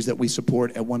ministries that we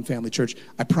support at One Family Church.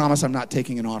 I promise I'm not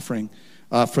taking an offering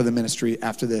for the ministry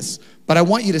after this. But I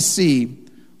want you to see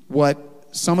what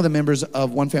some of the members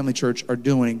of One Family Church are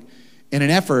doing in an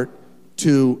effort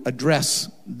to address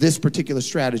this particular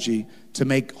strategy to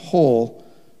make whole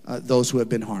those who have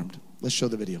been harmed. Let's show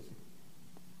the video.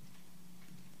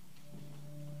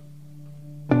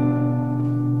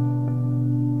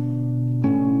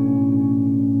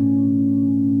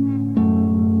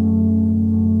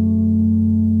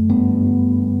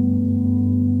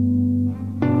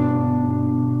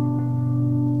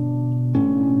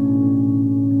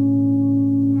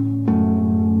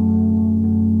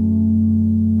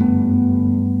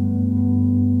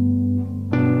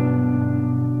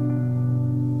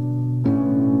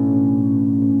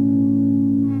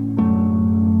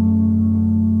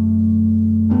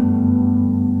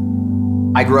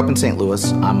 I grew up in St.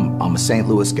 Louis. I'm a St.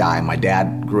 Louis guy. My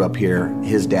dad grew up here.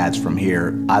 His dad's from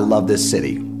here. I love this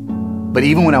city. But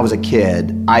even when I was a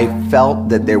kid, I felt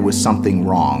that there was something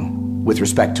wrong with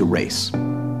respect to race.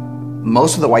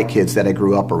 Most of the white kids that I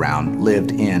grew up around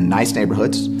lived in nice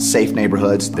neighborhoods, safe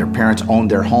neighborhoods. Their parents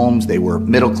owned their homes. They were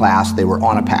middle class. They were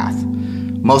on a path.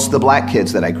 Most of the black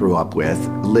kids that I grew up with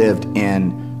lived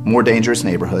in more dangerous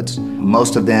neighborhoods.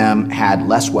 Most of them had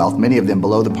less wealth, many of them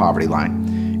below the poverty line.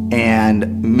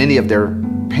 And many of their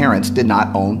parents did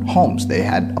not own homes. They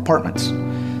had apartments.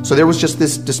 So there was just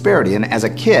this disparity. And as a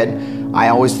kid, I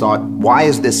always thought, why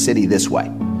is this city this way?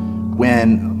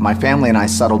 When my family and I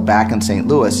settled back in St.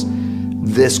 Louis,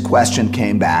 this question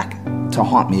came back to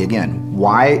haunt me again.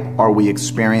 Why are we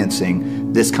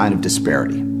experiencing this kind of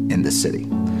disparity in this city?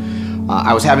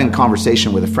 I was having a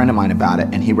conversation with a friend of mine about it,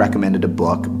 and he recommended a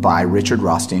book by Richard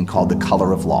Rothstein called The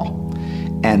Color of Law.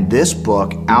 And this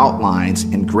book outlines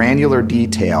in granular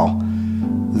detail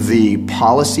the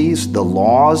policies, the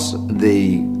laws,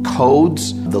 the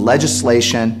codes, the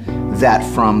legislation that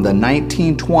from the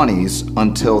 1920s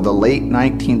until the late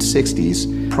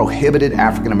 1960s prohibited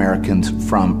African Americans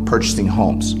from purchasing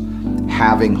homes,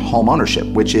 having home ownership,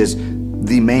 which is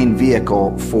the main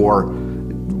vehicle for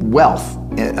wealth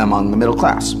among the middle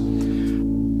class.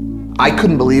 I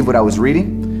couldn't believe what I was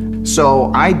reading,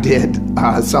 so I did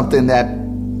something that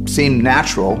seemed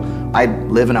natural. I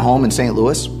live in a home in St.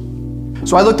 Louis.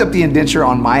 So I looked up the indenture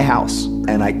on my house,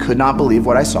 and I could not believe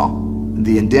what I saw.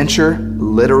 The indenture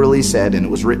literally said, and it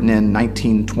was written in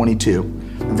 1922,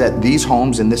 that these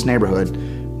homes in this neighborhood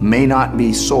may not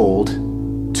be sold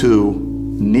to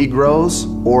Negroes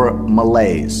or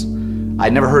Malays.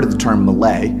 I'd never heard of the term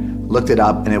Malay, looked it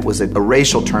up, and it was a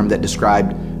racial term that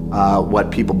described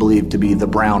what people believed to be the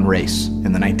brown race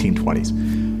in the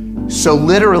 1920s. So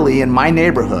literally in my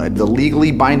neighborhood, the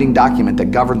legally binding document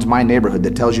that governs my neighborhood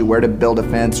that tells you where to build a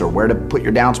fence or where to put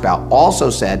your downspout also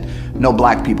said no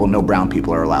black people, no brown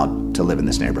people are allowed to live in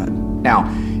this neighborhood. Now,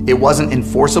 it wasn't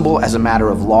enforceable as a matter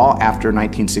of law after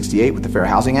 1968 with the Fair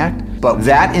Housing Act, but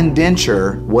that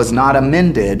indenture was not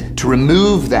amended to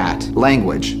remove that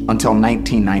language until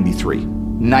 1993.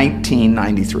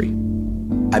 1993.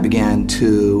 I began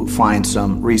to find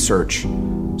some research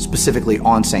specifically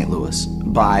on St. Louis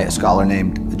by a scholar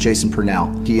named Jason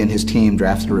Purnell. He and his team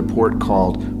drafted a report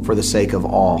called For the Sake of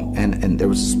All, and there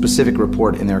was a specific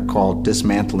report in there called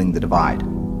Dismantling the Divide.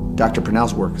 Dr.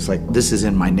 Purnell's work is like, this is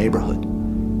in my neighborhood.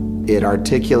 It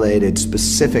articulated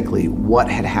specifically what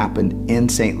had happened in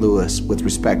St. Louis with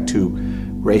respect to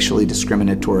racially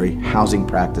discriminatory housing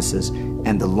practices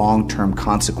and the long-term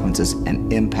consequences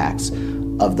and impacts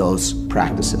of those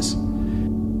practices.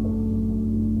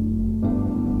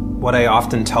 What I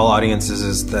often tell audiences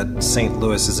is that St.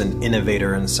 Louis is an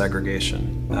innovator in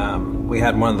segregation. We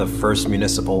had one of the first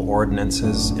municipal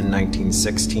ordinances in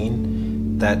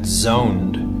 1916 that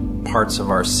zoned parts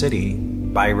of our city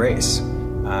by race.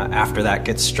 After that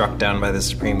gets struck down by the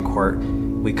Supreme Court,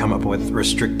 we come up with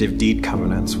restrictive deed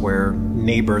covenants where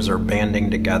neighbors are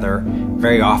banding together,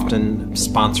 very often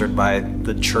sponsored by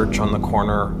the church on the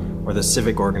corner or the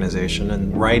civic organization,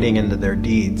 and writing into their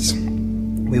deeds,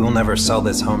 we will never sell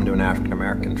this home to an African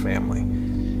American family.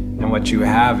 And what you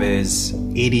have is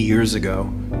 80 years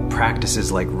ago,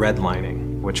 practices like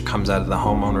redlining, which comes out of the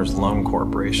Homeowners Loan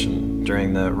Corporation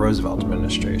during the Roosevelt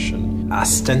administration,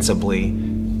 ostensibly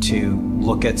to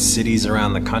look at cities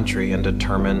around the country and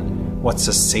determine what's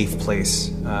a safe place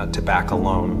to back a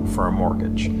loan for a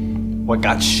mortgage. What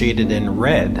got shaded in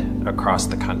red across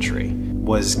the country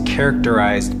was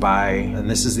characterized by, and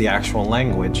this is the actual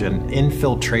language, an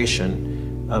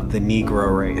infiltration of the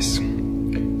Negro race.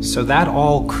 So that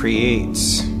all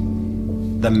creates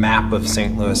the map of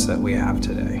St. Louis that we have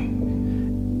today.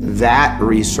 That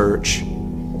research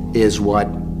is what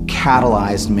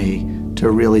catalyzed me to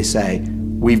really say,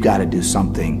 we've got to do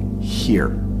something here,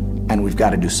 and we've got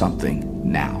to do something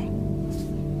now.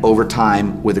 Over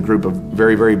time, with a group of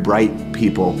very, very bright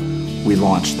people, we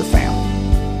launched the FAM.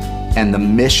 And the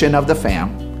mission of the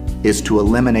FAM is to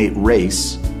eliminate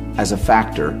race as a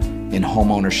factor in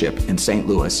home ownership in St.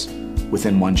 Louis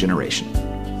within one generation.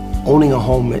 Owning a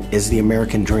home is the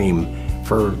American dream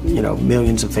for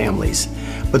millions of families.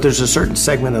 But there's a certain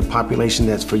segment of the population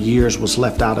that for years was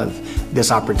left out of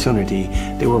this opportunity.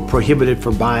 They were prohibited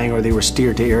from buying, or they were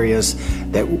steered to areas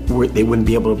that they wouldn't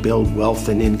be able to build wealth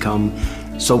and income.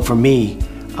 So for me,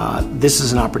 this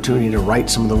is an opportunity to right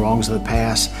some of the wrongs of the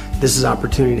past. This is an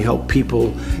opportunity to help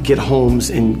people get homes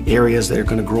in areas that are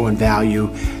going to grow in value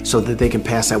so that they can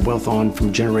pass that wealth on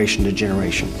from generation to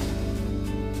generation.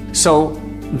 So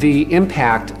the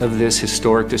impact of this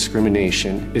historic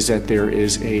discrimination is that there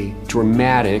is a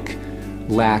dramatic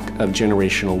lack of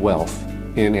generational wealth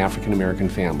in African American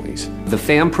families. The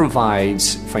FAM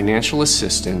provides financial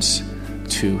assistance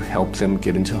to help them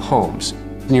get into homes.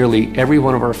 Nearly every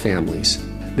one of our families,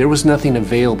 there was nothing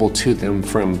available to them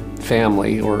from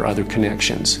family or other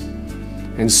connections.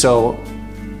 And so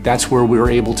that's where we were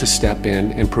able to step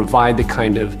in and provide the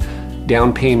kind of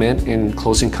down payment and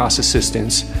closing cost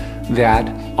assistance that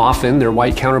often their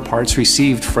white counterparts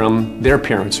received from their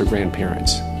parents or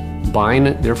grandparents.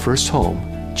 Buying their first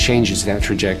home changes that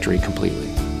trajectory completely.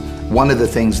 One of the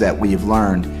things that we've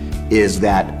learned is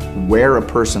that where a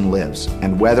person lives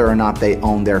and whether or not they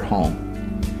own their home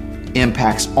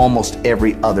impacts almost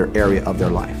every other area of their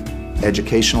life.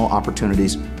 Educational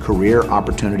opportunities, career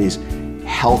opportunities,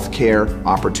 healthcare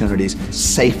opportunities,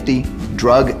 safety,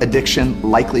 drug addiction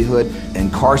likelihood,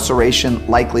 incarceration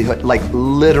likelihood, like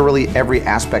literally every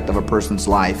aspect of a person's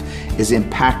life is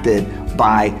impacted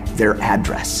by their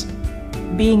address.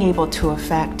 Being able to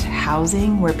affect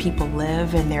housing where people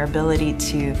live and their ability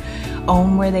to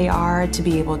own where they are, to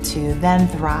be able to then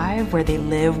thrive where they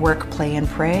live, work, play, and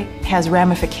pray, has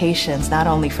ramifications not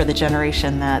only for the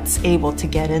generation that's able to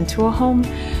get into a home,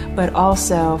 but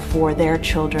also for their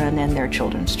children and their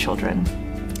children's children.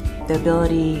 The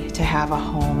ability to have a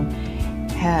home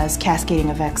has cascading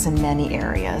effects in many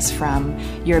areas, from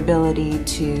your ability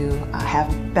to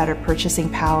have better purchasing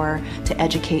power, to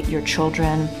educate your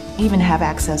children, even have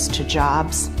access to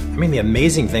jobs. I mean, the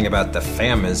amazing thing about the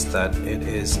FAM is that it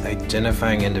is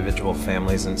identifying individual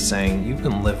families and saying you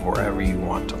can live wherever you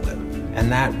want to live.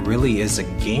 And that really is a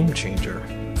game changer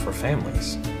for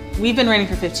families. We've been running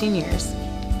for 15 years.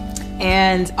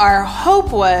 And our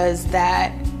hope was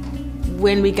that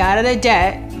when we got out of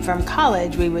debt from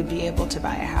college, we would be able to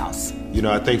buy a house.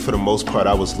 I think for the most part,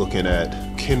 I was looking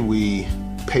at, can we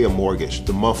pay a mortgage,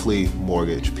 the monthly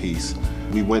mortgage piece.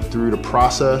 We went through the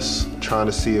process trying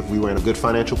to see if we were in a good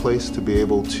financial place to be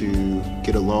able to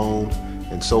get a loan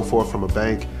and so forth from a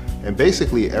bank. And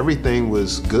basically everything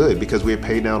was good because we had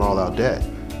paid down all our debt.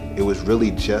 It was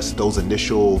really just those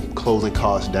initial closing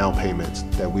cost down payments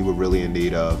that we were really in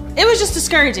need of. It was just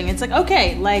discouraging. It's like,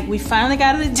 okay, we finally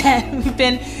got out of the debt. We've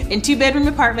been in 2-bedroom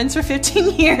apartments for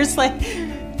 15 years. We're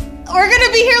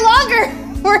gonna be here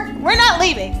longer. We're not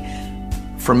leaving.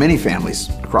 For many families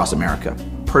across America,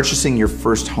 purchasing your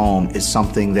first home is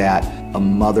something that a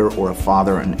mother or a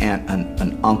father, an aunt,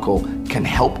 an uncle can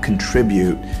help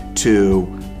contribute to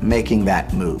making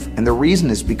that move. And the reason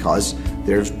is because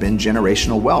there's been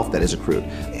generational wealth that is accrued.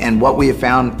 And what we have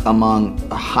found among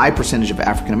a high percentage of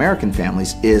African American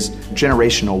families is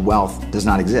generational wealth does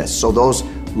not exist. So those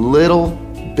little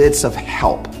bits of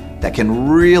help that can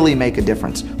really make a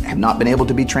difference have not been able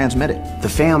to be transmitted. The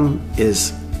FAM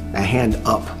is a hand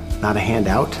up, not a hand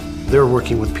out. They're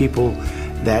working with people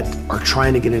that are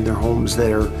trying to get in their homes,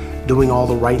 that are doing all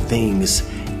the right things,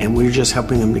 and we're just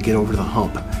helping them to get over the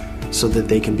hump so that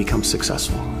they can become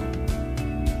successful.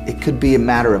 It could be a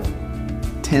matter of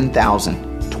 $10,000,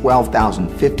 $12,000,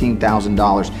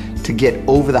 $15,000 to get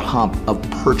over the hump of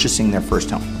purchasing their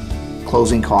first home.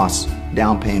 Closing costs,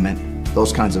 down payment,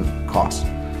 those kinds of costs.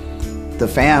 The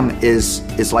FAM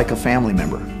is like a family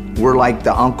member. We're like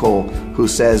the uncle who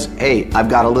says, hey, I've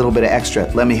got a little bit of extra,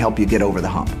 let me help you get over the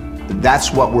hump.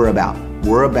 That's what we're about.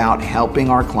 We're about helping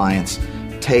our clients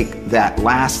take that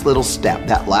last little step,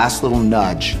 that last little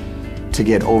nudge to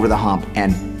get over the hump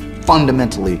and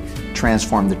fundamentally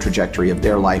transform the trajectory of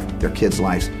their life, their kids'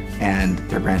 lives, and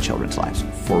their grandchildren's lives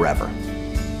forever.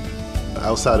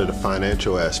 Outside of the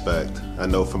financial aspect, I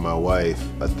know for my wife,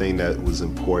 a thing that was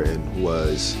important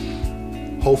was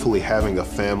hopefully having a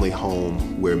family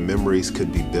home where memories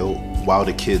could be built while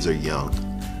the kids are young,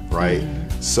 right?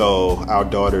 So our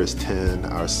daughter is 10,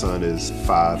 our son is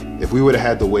 5. If we would have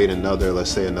had to wait let's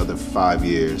say another 5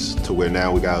 years to where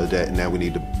now we got out of debt and now we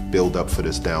need to build up for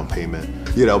this down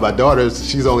payment. You know, my daughter,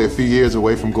 she's only a few years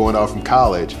away from going out from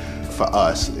college. For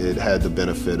us, it had the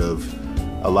benefit of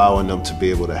allowing them to be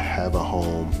able to have a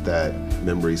home that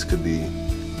memories could be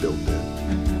built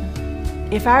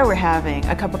in. If I were having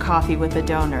a cup of coffee with a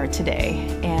donor today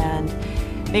and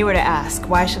they were to ask,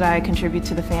 why should I contribute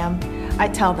to the FAM?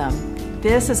 I'd tell them,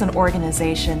 this is an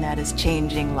organization that is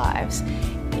changing lives.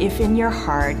 If in your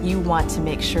heart you want to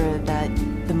make sure that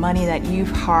the money that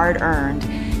you've hard earned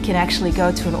can actually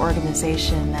go to an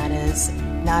organization that is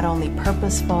not only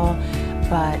purposeful,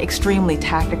 but extremely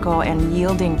tactical and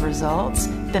yielding results,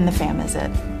 then the FAM is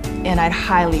it. And I'd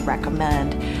highly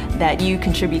recommend that you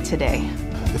contribute today.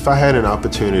 If I had an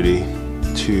opportunity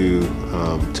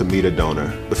to meet a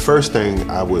donor, the first thing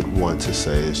I would want to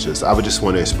say is I would just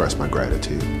want to express my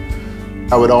gratitude.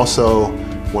 I would also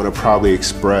want to probably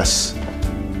express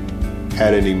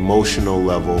at an emotional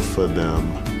level for them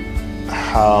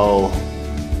how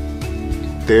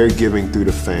their giving through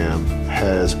the FAM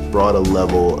has brought a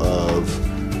level of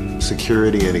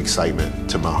security and excitement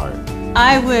to my heart.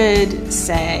 I would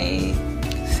say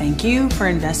thank you for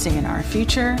investing in our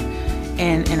future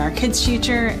and in our kids'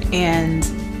 future and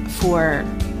for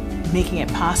making it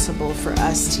possible for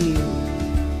us to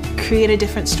create a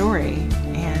different story.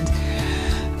 And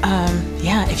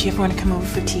yeah, if you ever want to come over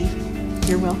for tea,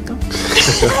 you're welcome.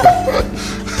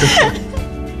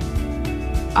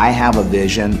 I have a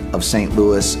vision of St.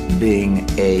 Louis being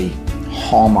a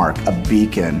hallmark, a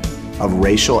beacon of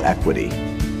racial equity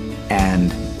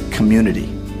and community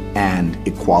and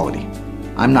equality.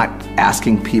 I'm not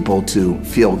asking people to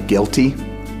feel guilty.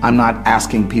 I'm not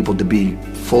asking people to be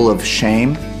full of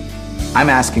shame. I'm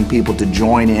asking people to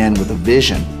join in with a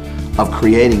vision of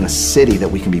creating a city that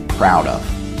we can be proud of,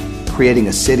 creating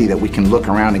a city that we can look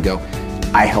around and go,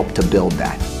 I helped to build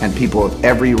that. And people of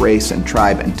every race and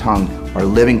tribe and tongue are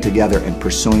living together and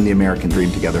pursuing the American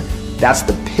dream together. That's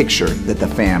the picture that the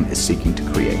FAM is seeking to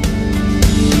create.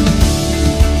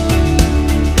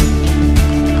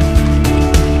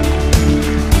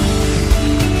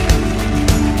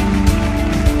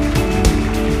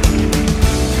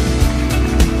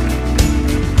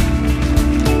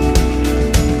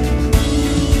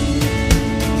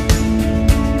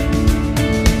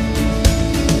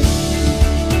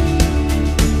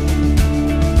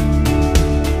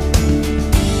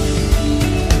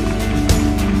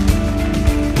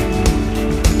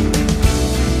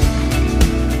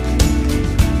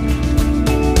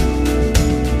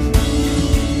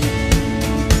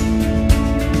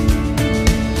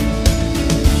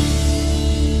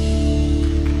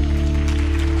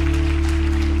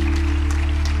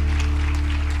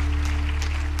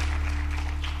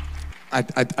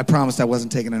 I promised I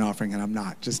wasn't taking an offering, and I'm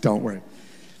not. Just don't worry.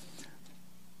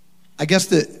 I guess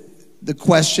the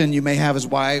question you may have is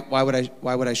why would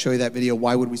I show you that video?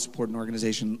 Why would we support an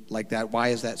organization like that? Why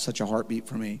is that such a heartbeat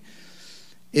for me?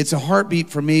 It's a heartbeat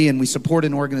for me, and we support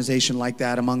an organization like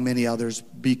that among many others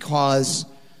because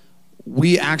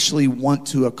we actually want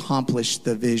to accomplish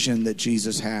the vision that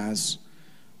Jesus has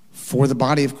for the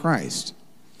body of Christ.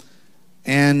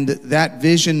 And that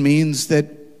vision means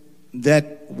that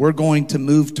we're going to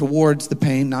move towards the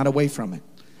pain, not away from it.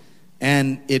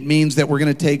 And it means that we're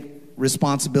going to take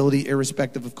responsibility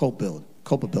irrespective of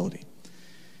culpability.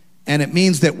 And it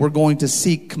means that we're going to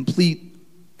seek complete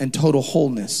and total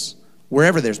wholeness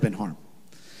wherever there's been harm.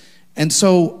 And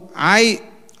so I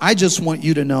just want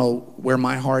you to know where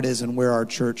my heart is and where our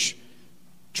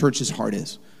church's heart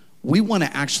is. We want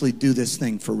to actually do this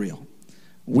thing for real.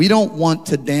 We don't want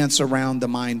to dance around the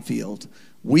minefield.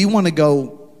 We want to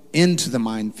go into the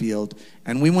minefield,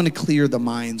 and we want to clear the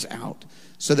mines out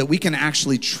so that we can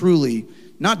actually truly,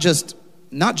 not just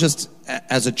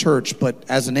as a church, but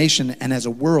as a nation and as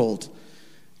a world,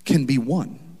 can be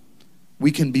one.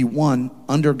 We can be one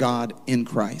under God in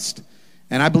Christ.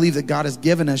 And I believe that God has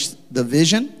given us the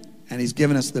vision, and he's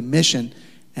given us the mission,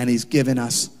 and he's given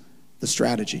us the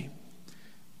strategy.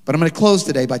 But I'm going to close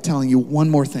today by telling you one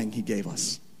more thing he gave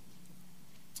us.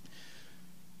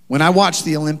 When I watch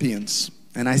the Olympians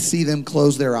and I see them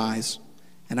close their eyes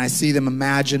and I see them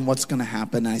imagine what's going to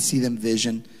happen, and I see them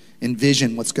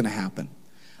envision what's going to happen,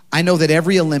 I know that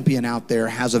every Olympian out there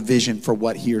has a vision for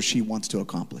what he or she wants to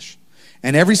accomplish.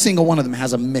 And every single one of them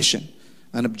has a mission,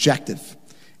 an objective.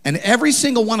 And every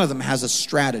single one of them has a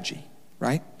strategy,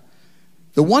 right?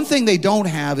 The one thing they don't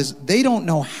have is they don't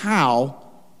know how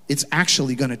it's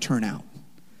actually going to turn out.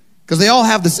 Because they all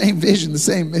have the same vision, the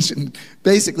same mission,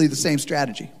 basically the same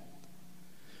strategy.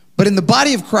 But in the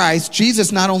body of Christ,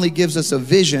 Jesus not only gives us a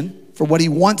vision for what he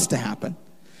wants to happen,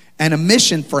 and a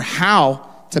mission for how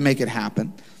to make it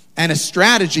happen, and a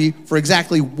strategy for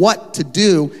exactly what to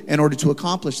do in order to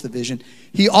accomplish the vision,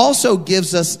 he also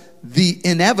gives us the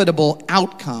inevitable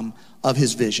outcome of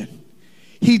his vision.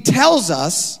 He tells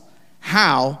us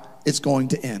how it's going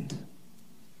to end.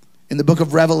 In the book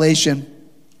of Revelation,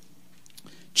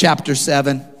 chapter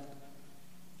 7,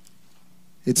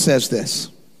 it says this.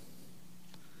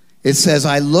 It says,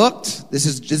 I looked, this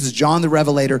is John the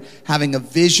Revelator having a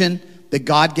vision that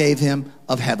God gave him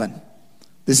of heaven.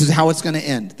 This is how it's going to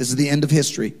end. This is the end of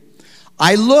history.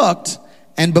 I looked,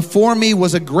 and before me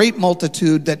was a great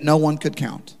multitude that no one could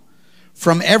count.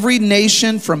 From every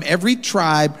nation, from every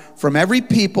tribe, from every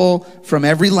people, from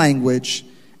every language.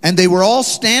 And they were all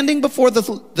standing before the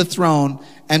throne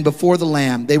and before the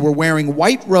Lamb. They were wearing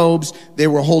white robes. They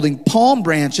were holding palm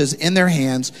branches in their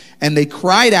hands. And they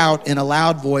cried out in a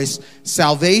loud voice,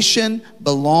 salvation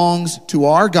belongs to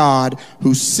our God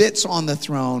who sits on the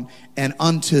throne and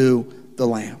unto the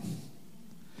Lamb.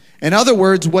 In other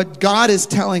words, what God is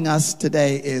telling us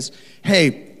today is,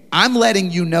 hey, I'm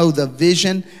letting you know the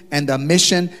vision and the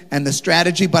mission and the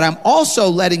strategy, but I'm also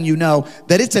letting you know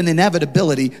that it's an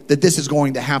inevitability that this is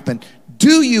going to happen.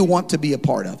 Do you want to be a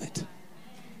part of it?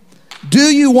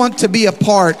 Do you want to be a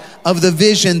part of the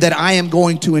vision that I am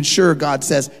going to ensure, God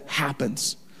says,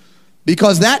 happens?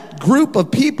 Because that group of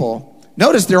people,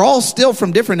 notice they're all still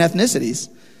from different ethnicities.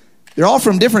 They're all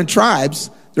from different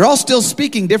tribes. They're all still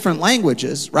speaking different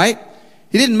languages, right?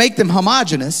 He didn't make them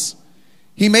homogenous.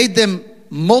 He made them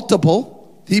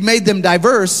multiple. He made them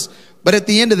diverse. But at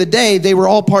the end of the day, they were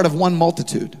all part of one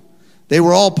multitude. They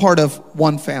were all part of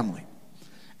one family.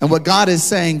 And what God is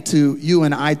saying to you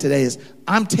and I today is,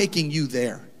 I'm taking you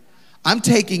there. I'm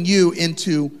taking you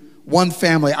into one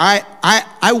family.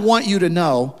 I want you to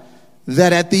know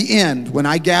that at the end, when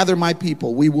I gather my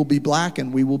people, we will be black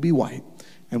and we will be white.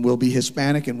 And we'll be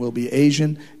Hispanic and we'll be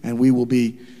Asian and we will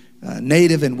be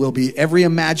Native and we'll be every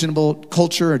imaginable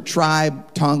culture,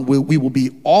 tribe, tongue. We will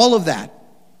be all of that.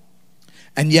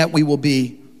 And yet we will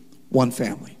be one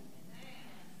family.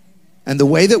 And the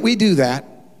way that we do that,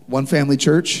 One Family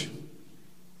Church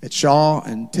at Shaw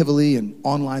and Tivoli and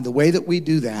online, the way that we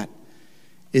do that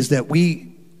is that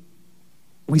we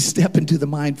step into the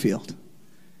minefield.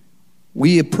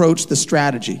 We approach the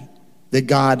strategy that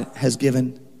God has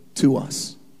given to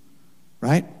us.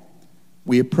 Right?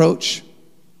 We approach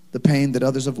the pain that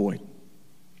others avoid.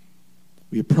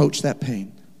 We approach that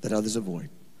pain that others avoid.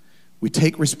 We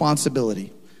take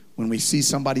responsibility when we see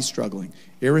somebody struggling.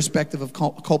 Irrespective of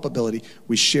culpability,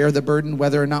 we share the burden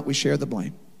whether or not we share the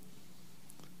blame.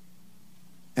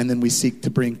 And then we seek to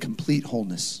bring complete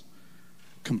wholeness,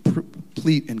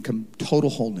 complete and total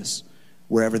wholeness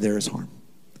wherever there is harm.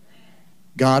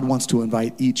 God wants to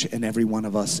invite each and every one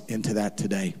of us into that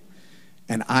today.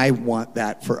 And I want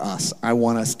that for us. I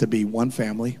want us to be one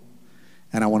family,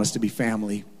 and I want us to be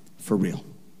family for real.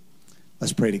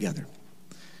 Let's pray together.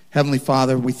 Heavenly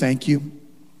Father, we thank you.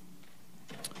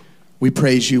 We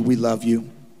praise you. We love you.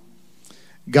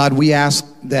 God, we ask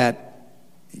that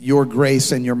your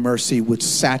grace and your mercy would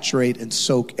saturate and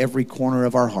soak every corner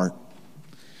of our heart.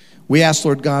 We ask,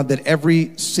 Lord God, that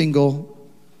every single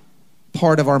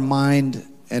part of our mind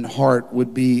and heart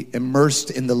would be immersed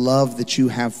in the love that you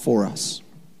have for us.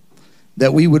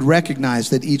 That we would recognize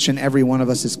that each and every one of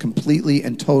us is completely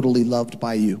and totally loved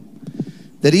by you.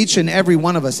 That each and every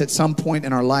one of us at some point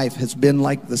in our life has been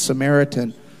like the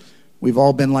Samaritan We've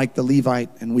all been like the Levite,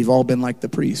 and we've all been like the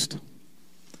priest.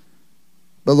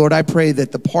 But Lord, I pray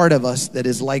that the part of us that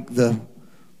is like the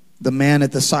man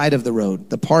at the side of the road,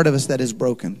 the part of us that is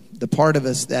broken, the part of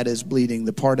us that is bleeding,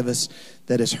 the part of us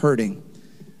that is hurting,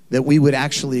 that we would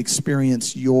actually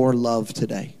experience your love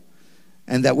today.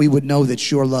 And that we would know that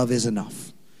your love is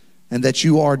enough. And that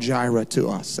you are Jireh to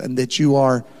us. And that you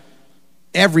are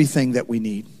everything that we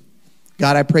need.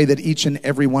 God, I pray that each and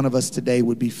every one of us today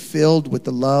would be filled with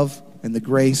the love and the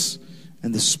grace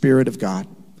and the Spirit of God.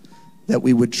 That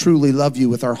we would truly love you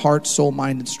with our heart, soul,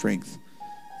 mind, and strength.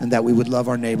 And that we would love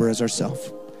our neighbor as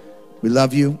ourselves. We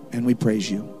love you and we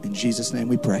praise you. In Jesus' name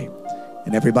we pray.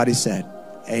 And everybody said,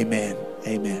 amen.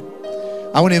 Amen.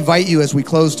 I want to invite you as we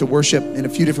close to worship in a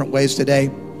few different ways today.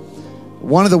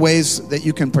 One of the ways that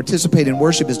you can participate in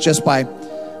worship is just by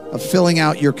filling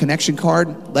out your connection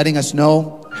card, letting us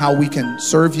know how we can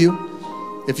serve you.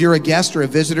 If you're a guest or a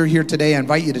visitor here today, I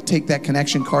invite you to take that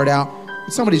connection card out.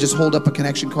 Somebody just hold up a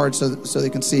connection card so they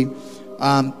can see.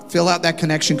 Fill out that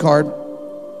connection card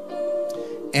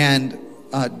and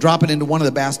drop it into one of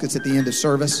the baskets at the end of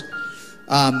service.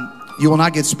 You will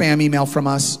not get spam email from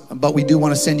us, but we do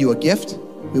want to send you a gift.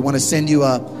 We want to send you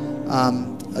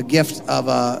a gift of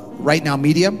Right Now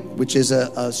Media, which is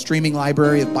a streaming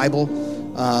library of Bible,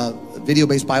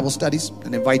 video-based Bible studies,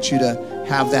 and invite you to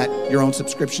have that, your own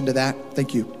subscription to that.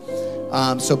 Thank you.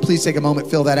 So please take a moment,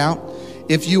 fill that out.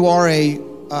 If you are a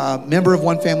member of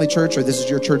One Family Church, or this is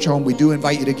your church home, we do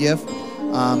invite you to give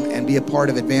and be a part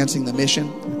of advancing the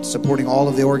mission, supporting all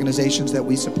of the organizations that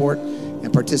we support,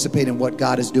 and participate in what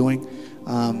God is doing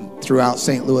throughout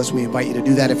St. Louis. We invite you to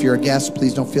do that. If you're a guest,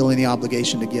 please don't feel any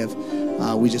obligation to give.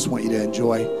 We just want you to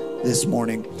enjoy this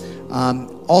morning.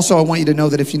 Also, I want you to know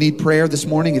that if you need prayer this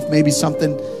morning, if maybe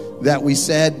something that we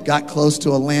said got close to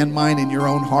a landmine in your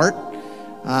own heart,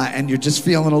 and you're just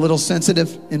feeling a little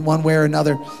sensitive in one way or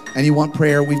another, and you want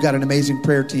prayer, we've got an amazing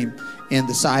prayer team in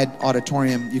the side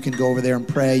auditorium. You can go over there and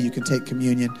pray. You can take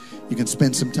communion. You can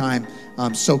spend some time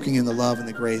soaking in the love and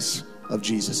the grace of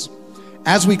Jesus.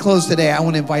 As we close today, I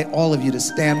want to invite all of you to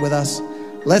stand with us.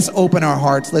 Let's open our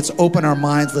hearts. Let's open our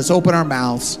minds. Let's open our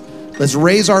mouths. Let's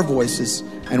raise our voices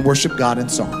and worship God in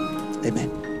song.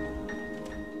 Amen.